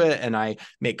read through it and I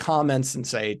make comments and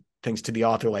say things to the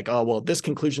author like, oh, well, this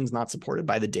conclusion is not supported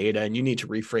by the data and you need to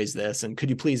rephrase this. And could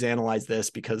you please analyze this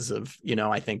because of,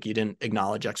 I think you didn't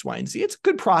acknowledge X, Y, and Z. It's a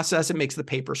good process. It makes the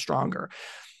paper stronger.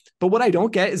 But what I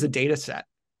don't get is a data set.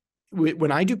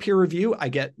 When I do peer review, I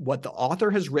get what the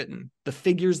author has written, the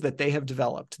figures that they have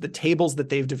developed, the tables that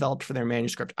they've developed for their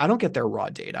manuscript. I don't get their raw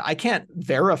data. I can't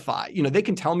verify. They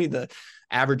can tell me the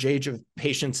average age of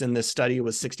patients in this study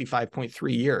was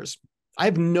 65.3 years. I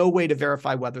have no way to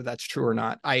verify whether that's true or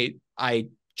not. I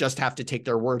just have to take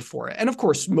their word for it. And of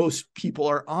course, most people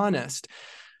are honest.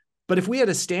 But if we had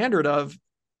a standard of,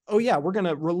 oh yeah, we're going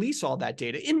to release all that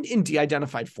data in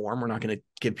de-identified form. We're not going to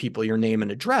give people your name and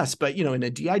address, but in a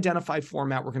de-identified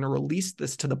format, we're going to release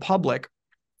this to the public.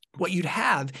 What you'd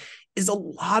have is a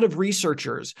lot of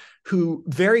researchers who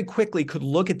very quickly could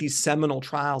look at these seminal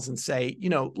trials and say,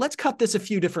 let's cut this a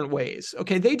few different ways.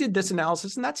 Okay, they did this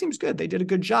analysis and that seems good. They did a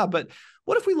good job. But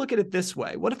what if we look at it this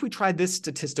way? What if we try this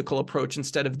statistical approach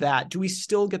instead of that? Do we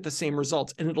still get the same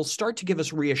results? And it'll start to give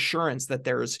us reassurance that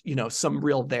there's, some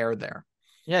real there.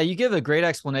 Yeah, you give a great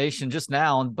explanation just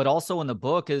now, but also in the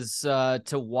book is to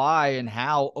why and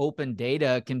how open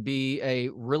data can be a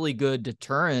really good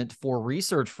deterrent for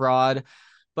research fraud.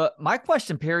 But my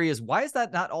question, Perry, is why is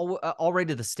that not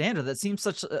already the standard? That seems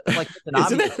such like an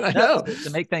obvious step to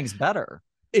make things better.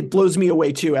 It blows me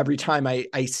away too every time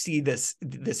I see this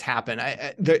happen.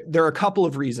 There are a couple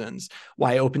of reasons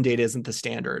why open data isn't the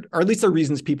standard, or at least the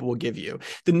reasons people will give you.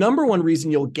 The number one reason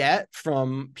you'll get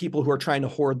from people who are trying to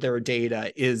hoard their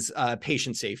data is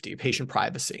patient safety, patient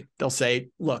privacy. They'll say,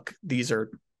 look, these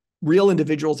are real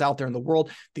individuals out there in the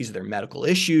world. These are their medical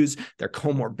issues, their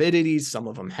comorbidities. Some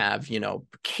of them have,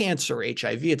 cancer,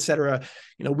 HIV, et cetera.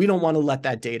 We don't want to let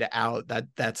that data out.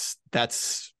 That's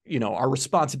our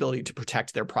responsibility to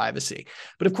protect their privacy.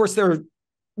 But of course, there are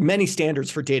many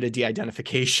standards for data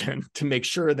de-identification to make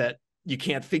sure that you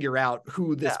can't figure out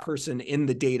who this person in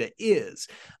the data is.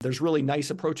 There's really nice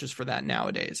approaches for that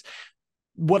nowadays.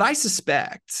 What I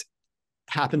suspect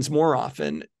happens more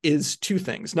often is two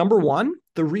things. Number one,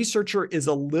 the researcher is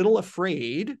a little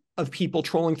afraid of people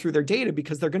trolling through their data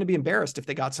because they're going to be embarrassed if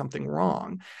they got something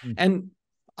wrong. Mm-hmm. And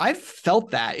I've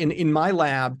felt that in my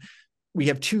lab. We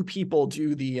have two people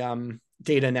do the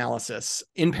data analysis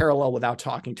in parallel without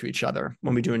talking to each other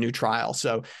when we do a new trial.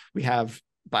 So we have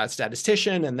a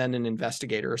biostatistician and then an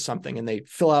investigator or something, and they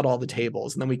fill out all the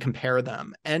tables and then we compare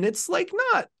them. And it's like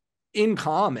not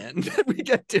uncommon that we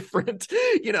get different,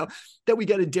 that we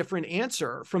get a different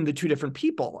answer from the two different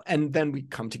people. And then we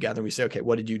come together and we say, okay,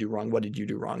 what did you do wrong? What did you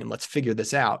do wrong? And let's figure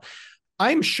this out.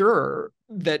 I'm sure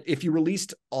that if you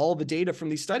released all the data from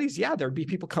these studies, there'd be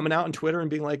people coming out on Twitter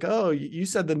and being like, oh, you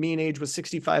said the mean age was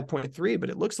 65.3, but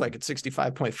it looks like it's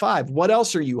 65.5. What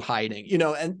else are you hiding?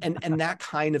 And that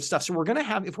kind of stuff. So if we're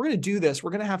going to do this, we're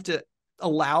going to have to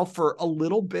allow for a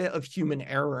little bit of human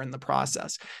error in the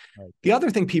process. Right. The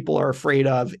other thing people are afraid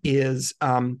of is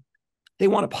they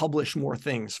want to publish more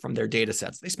things from their data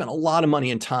sets. They spend a lot of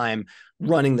money and time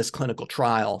running this clinical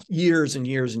trial, years and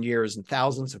years and years and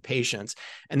thousands of patients.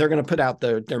 And they're going to put out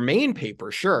their main paper.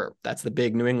 Sure, that's the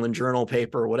big New England Journal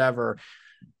paper or whatever.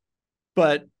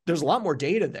 But there's a lot more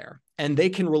data there. And they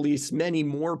can release many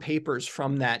more papers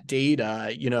from that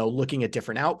data, looking at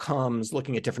different outcomes,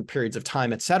 looking at different periods of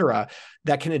time, et cetera,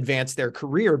 that can advance their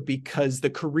career because the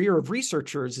career of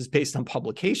researchers is based on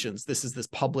publications. This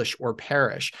publish or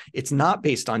perish. It's not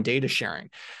based on data sharing.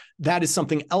 That is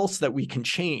something else that we can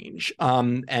change.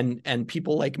 And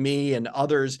people like me and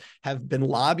others have been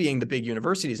lobbying the big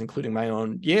universities, including my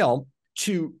own Yale,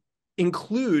 to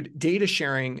include data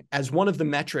sharing as one of the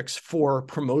metrics for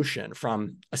promotion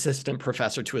from assistant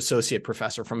professor to associate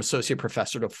professor, from associate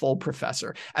professor to full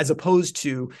professor, as opposed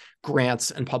to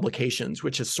grants and publications,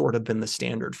 which has sort of been the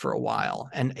standard for a while.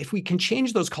 And if we can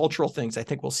change those cultural things, I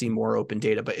think we'll see more open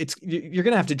data. But you're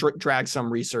going to have to drag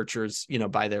some researchers,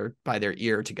 by their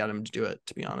ear to get them to do it,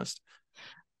 to be honest.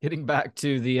 Getting back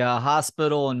to the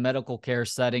hospital and medical care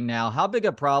setting now, how big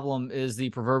a problem is the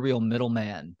proverbial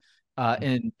middleman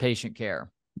in patient care?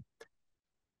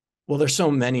 Well, there's so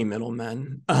many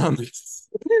middlemen. The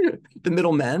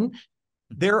middlemen,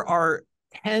 there are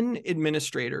 10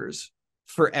 administrators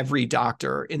for every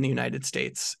doctor in the United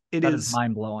States. That is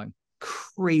mind-blowing.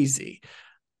 crazy.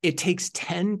 It takes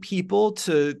 10 people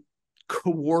to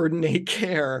coordinate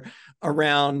care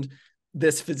around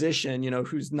this physician,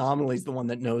 who's nominally is the one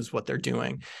that knows what they're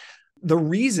doing. The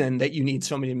reason that you need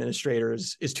so many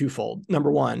administrators is twofold.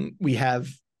 Number one, we have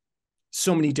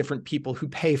so many different people who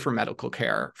pay for medical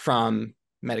care, from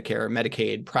Medicare,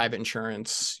 Medicaid, private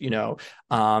insurance,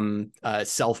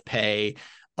 self-pay,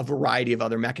 a variety of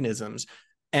other mechanisms.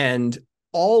 And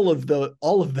all of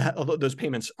those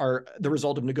payments are the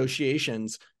result of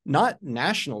negotiations, not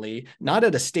nationally, not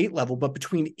at a state level, but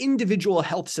between individual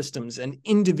health systems and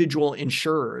individual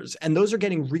insurers. And those are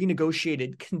getting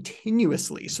renegotiated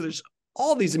continuously. So there's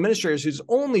all these administrators whose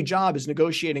only job is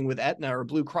negotiating with Aetna or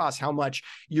Blue Cross how much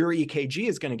your EKG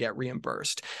is going to get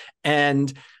reimbursed.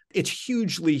 And it's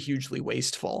hugely, hugely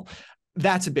wasteful.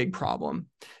 That's a big problem.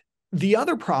 The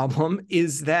other problem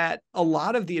is that a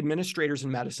lot of the administrators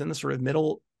in medicine, the sort of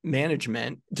middle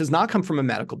management, does not come from a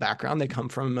medical background. They come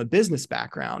from a business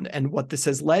background. And what this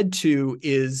has led to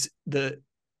is the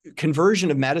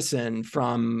conversion of medicine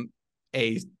from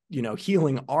a,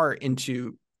 healing art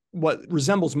into what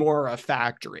resembles more a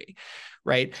factory,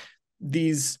 right?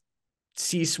 These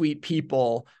C-suite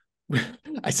people,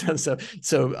 I sound so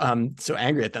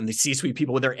angry at them. These C-suite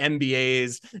people with their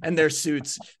MBAs and their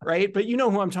suits, right? But you know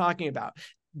who I'm talking about.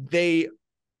 They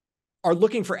are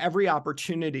looking for every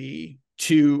opportunity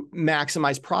to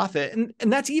maximize profit,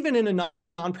 and that's even in a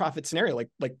nonprofit scenario.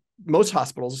 Like most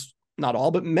hospitals, not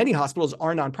all, but many hospitals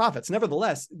are nonprofits.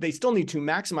 Nevertheless, they still need to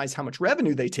maximize how much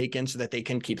revenue they take in so that they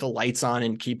can keep the lights on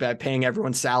and keep paying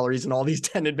everyone's salaries and all these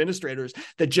 10 administrators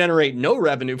that generate no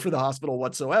revenue for the hospital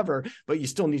whatsoever, but you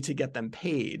still need to get them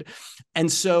paid.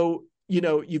 And so,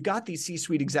 you've got these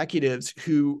C-suite executives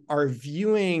who are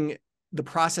viewing the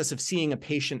process of seeing a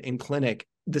patient in clinic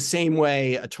the same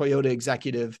way a Toyota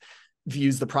executive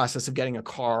views the process of getting a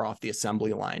car off the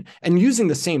assembly line, and using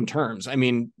the same terms. I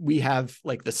mean, we have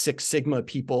like the Six Sigma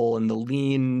people and the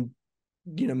lean,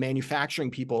 manufacturing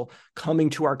people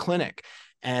coming to our clinic.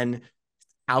 And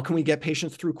how can we get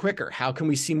patients through quicker? How can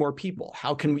we see more people?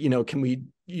 How can we,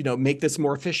 make this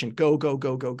more efficient? Go, go,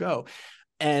 go, go, go.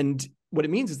 And what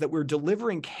it means is that we're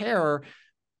delivering care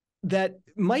that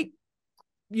might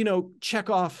check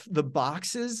off the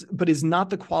boxes, but is not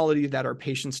the quality that our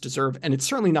patients deserve. And it's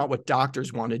certainly not what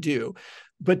doctors want to do.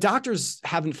 But doctors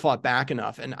haven't fought back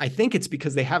enough. And I think it's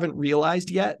because they haven't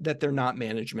realized yet that they're not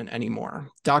management anymore.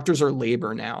 Doctors are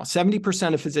labor now.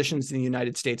 70% of physicians in the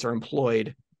United States are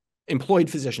employed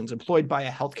physicians, employed by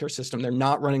a healthcare system. They're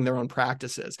not running their own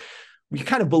practices. We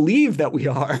kind of believe that we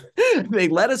are. They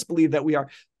let us believe that we are,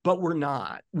 but we're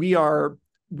not. We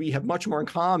have much more in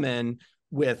common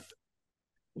with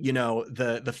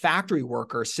the factory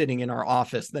worker sitting in our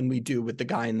office than we do with the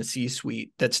guy in the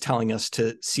C-suite that's telling us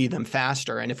to see them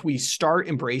faster. And if we start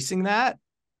embracing that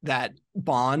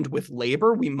bond with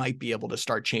labor, we might be able to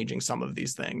start changing some of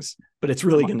these things, but it's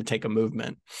really going to take a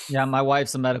movement. Yeah. My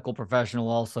wife's a medical professional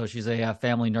also. She's a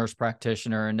family nurse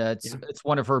practitioner. And it's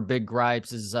one of her big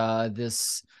gripes is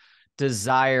this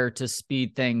desire to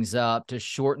speed things up, to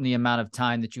shorten the amount of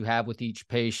time that you have with each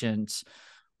patient.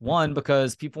 One,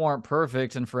 because people aren't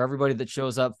perfect. And for everybody that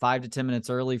shows up 5 to 10 minutes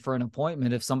early for an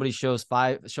appointment, if somebody shows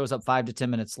up 5 to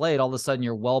 10 minutes late, all of a sudden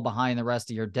you're well behind the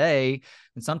rest of your day.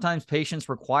 And sometimes patients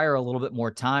require a little bit more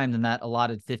time than that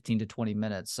allotted 15 to 20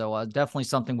 minutes. So definitely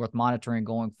something worth monitoring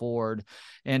going forward.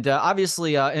 And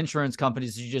obviously insurance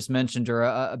companies, as you just mentioned,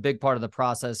 are a big part of the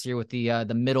process here with the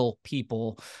middle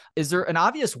people. Is there an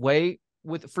obvious way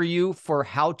for you for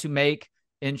how to make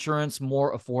insurance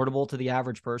more affordable to the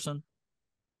average person?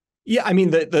 Yeah, I mean,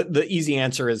 the easy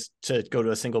answer is to go to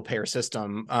a single payer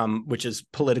system, which is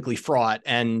politically fraught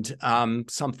and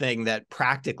something that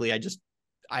practically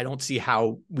I don't see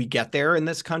how we get there in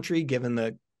this country, given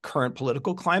the current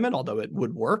political climate, although it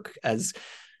would work, as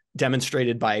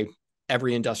demonstrated by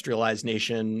every industrialized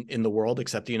nation in the world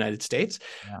except the United States.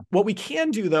 Yeah. What we can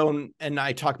do, though, and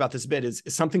I talk about this a bit, is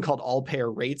something called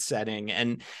all-payer rate setting.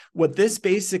 And what this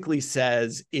basically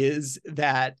says is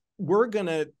that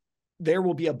there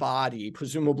will be a body,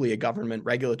 presumably a government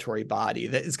regulatory body,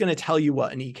 that is going to tell you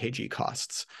what an EKG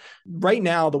costs. Right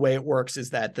now, the way it works is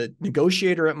that the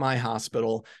negotiator at my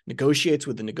hospital negotiates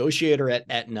with the negotiator at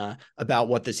Aetna about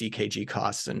what this EKG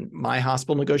costs. And my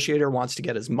hospital negotiator wants to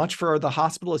get as much for the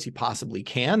hospital as he possibly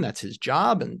can. That's his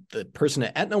job. And the person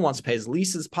at Aetna wants to pay as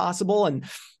least as possible. And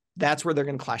that's where they're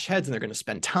going to clash heads, and they're going to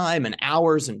spend time and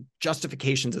hours and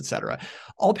justifications, et cetera.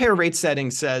 All payer rate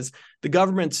setting says, the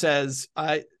government says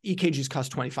EKGs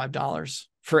cost $25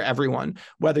 for everyone,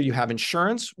 whether you have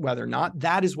insurance, whether or not.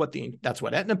 That's what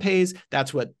Aetna pays.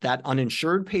 That's what that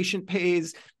uninsured patient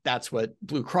pays. That's what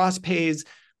Blue Cross pays.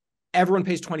 everyone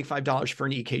pays $25 for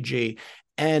an EKG.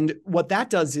 And what that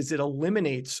does is it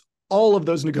eliminates all of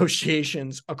those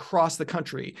negotiations across the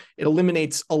country. It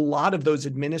eliminates a lot of those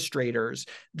administrators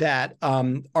that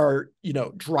are,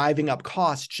 driving up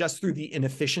costs just through the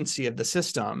inefficiency of the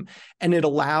system. And it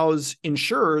allows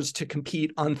insurers to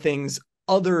compete on things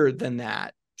other than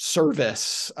that: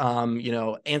 service,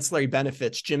 ancillary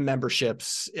benefits, gym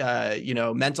memberships,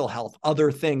 mental health,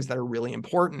 other things that are really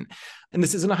important. And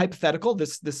this isn't a hypothetical.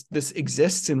 This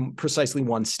exists in precisely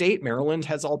one state. Maryland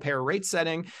has all payer rate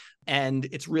setting. And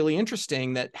it's really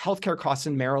interesting that healthcare costs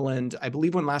in Maryland, I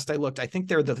believe when last I looked, I think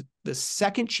they're the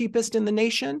second cheapest in the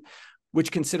nation,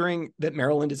 which, considering that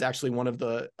Maryland is actually one of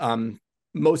the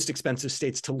most expensive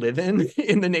states to live in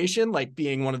the nation, like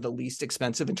being one of the least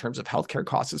expensive in terms of healthcare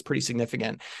costs, is pretty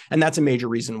significant. And that's a major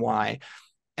reason why.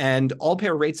 And all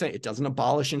payer rates, it doesn't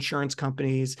abolish insurance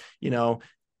companies.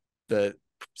 The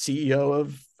CEO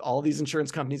of all these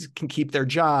insurance companies can keep their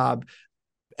job.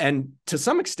 And to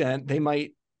some extent, they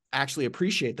might actually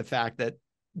appreciate the fact that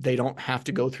they don't have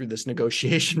to go through this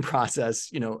negotiation process,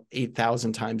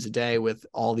 8,000 times a day with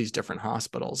all these different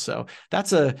hospitals. So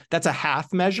that's a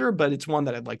half measure, but it's one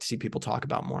that I'd like to see people talk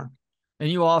about more. And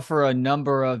you offer a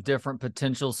number of different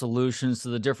potential solutions to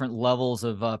the different levels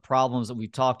of problems that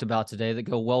we've talked about today that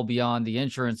go well beyond the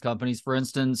insurance companies. For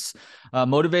instance,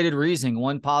 motivated reasoning,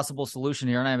 one possible solution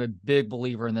here, and I'm a big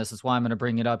believer in this. That's why I'm going to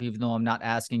bring it up, even though I'm not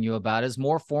asking you about it, is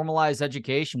more formalized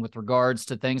education with regards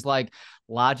to things like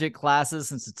logic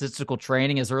classes and statistical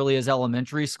training as early as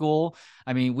elementary school.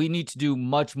 I mean, we need to do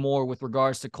much more with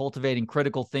regards to cultivating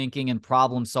critical thinking and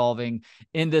problem solving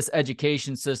in this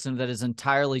education system that is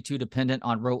entirely too dependent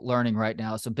on rote learning right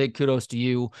now. So big kudos to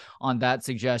you on that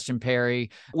suggestion, Perry.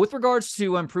 With regards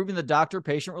to improving the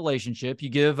doctor-patient relationship, you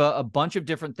give a bunch of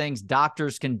different things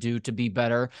doctors can do to be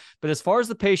better. But as far as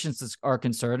the patients are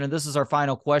concerned, and this is our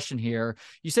final question here,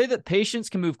 you say that patients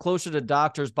can move closer to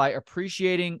doctors by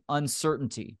appreciating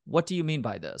uncertainty. What do you mean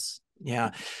by this?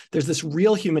 Yeah, there's this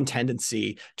real human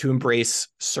tendency to embrace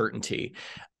certainty.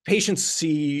 Patients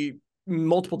see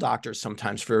multiple doctors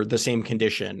sometimes for the same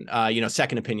condition,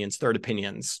 second opinions, third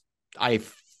opinions. I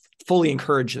fully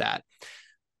encourage that.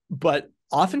 But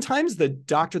oftentimes the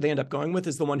doctor they end up going with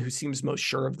is the one who seems most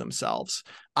sure of themselves.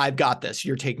 I've got this.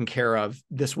 You're taken care of.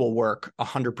 This will work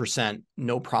 100%,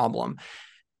 no problem.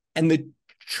 And the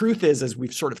truth is, as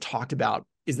we've sort of talked about,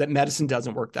 is that medicine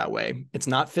doesn't work that way. It's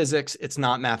not physics. It's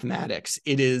not mathematics.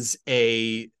 It is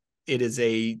a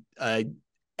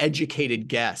educated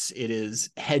guess. It is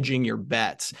hedging your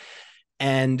bets.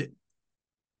 And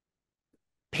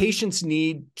patients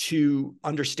need to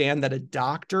understand that a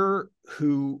doctor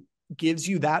who gives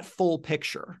you that full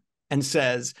picture and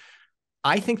says,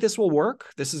 I think this will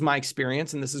work. This is my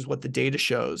experience, and this is what the data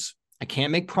shows. I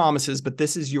can't make promises, but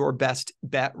this is your best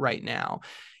bet right now,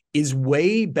 is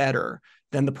way better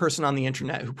than the person on the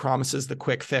internet who promises the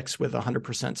quick fix with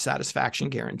 100% satisfaction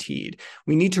guaranteed.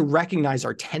 We need to recognize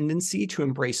our tendency to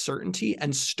embrace certainty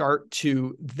and start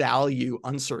to value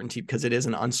uncertainty, because it is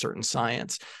an uncertain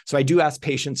science. So I do ask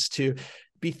patients to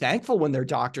be thankful when their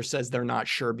doctor says they're not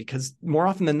sure, because more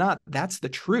often than not, that's the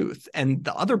truth. And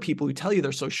the other people who tell you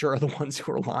they're so sure are the ones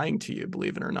who are lying to you,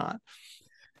 believe it or not.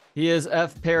 He is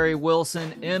F. Perry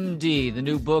Wilson, MD. The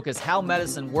new book is How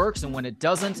Medicine Works and When It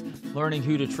Doesn't, Learning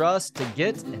Who to Trust to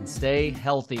Get and Stay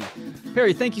Healthy.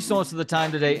 Perry, thank you so much for the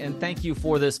time today, and thank you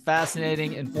for this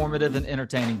fascinating, informative, and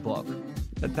entertaining book.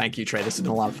 Thank you, Trey. This has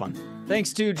been a lot of fun.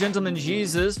 Thanks to Gentleman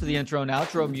Jesus for the intro and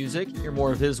outro music. Hear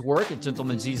more of his work at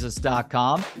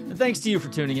gentlemanjesus.com. And thanks to you for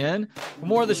tuning in. For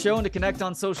more of the show and to connect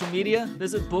on social media,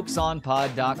 visit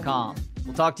booksonpod.com.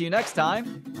 We'll talk to you next time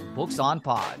on Books on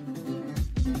Pod.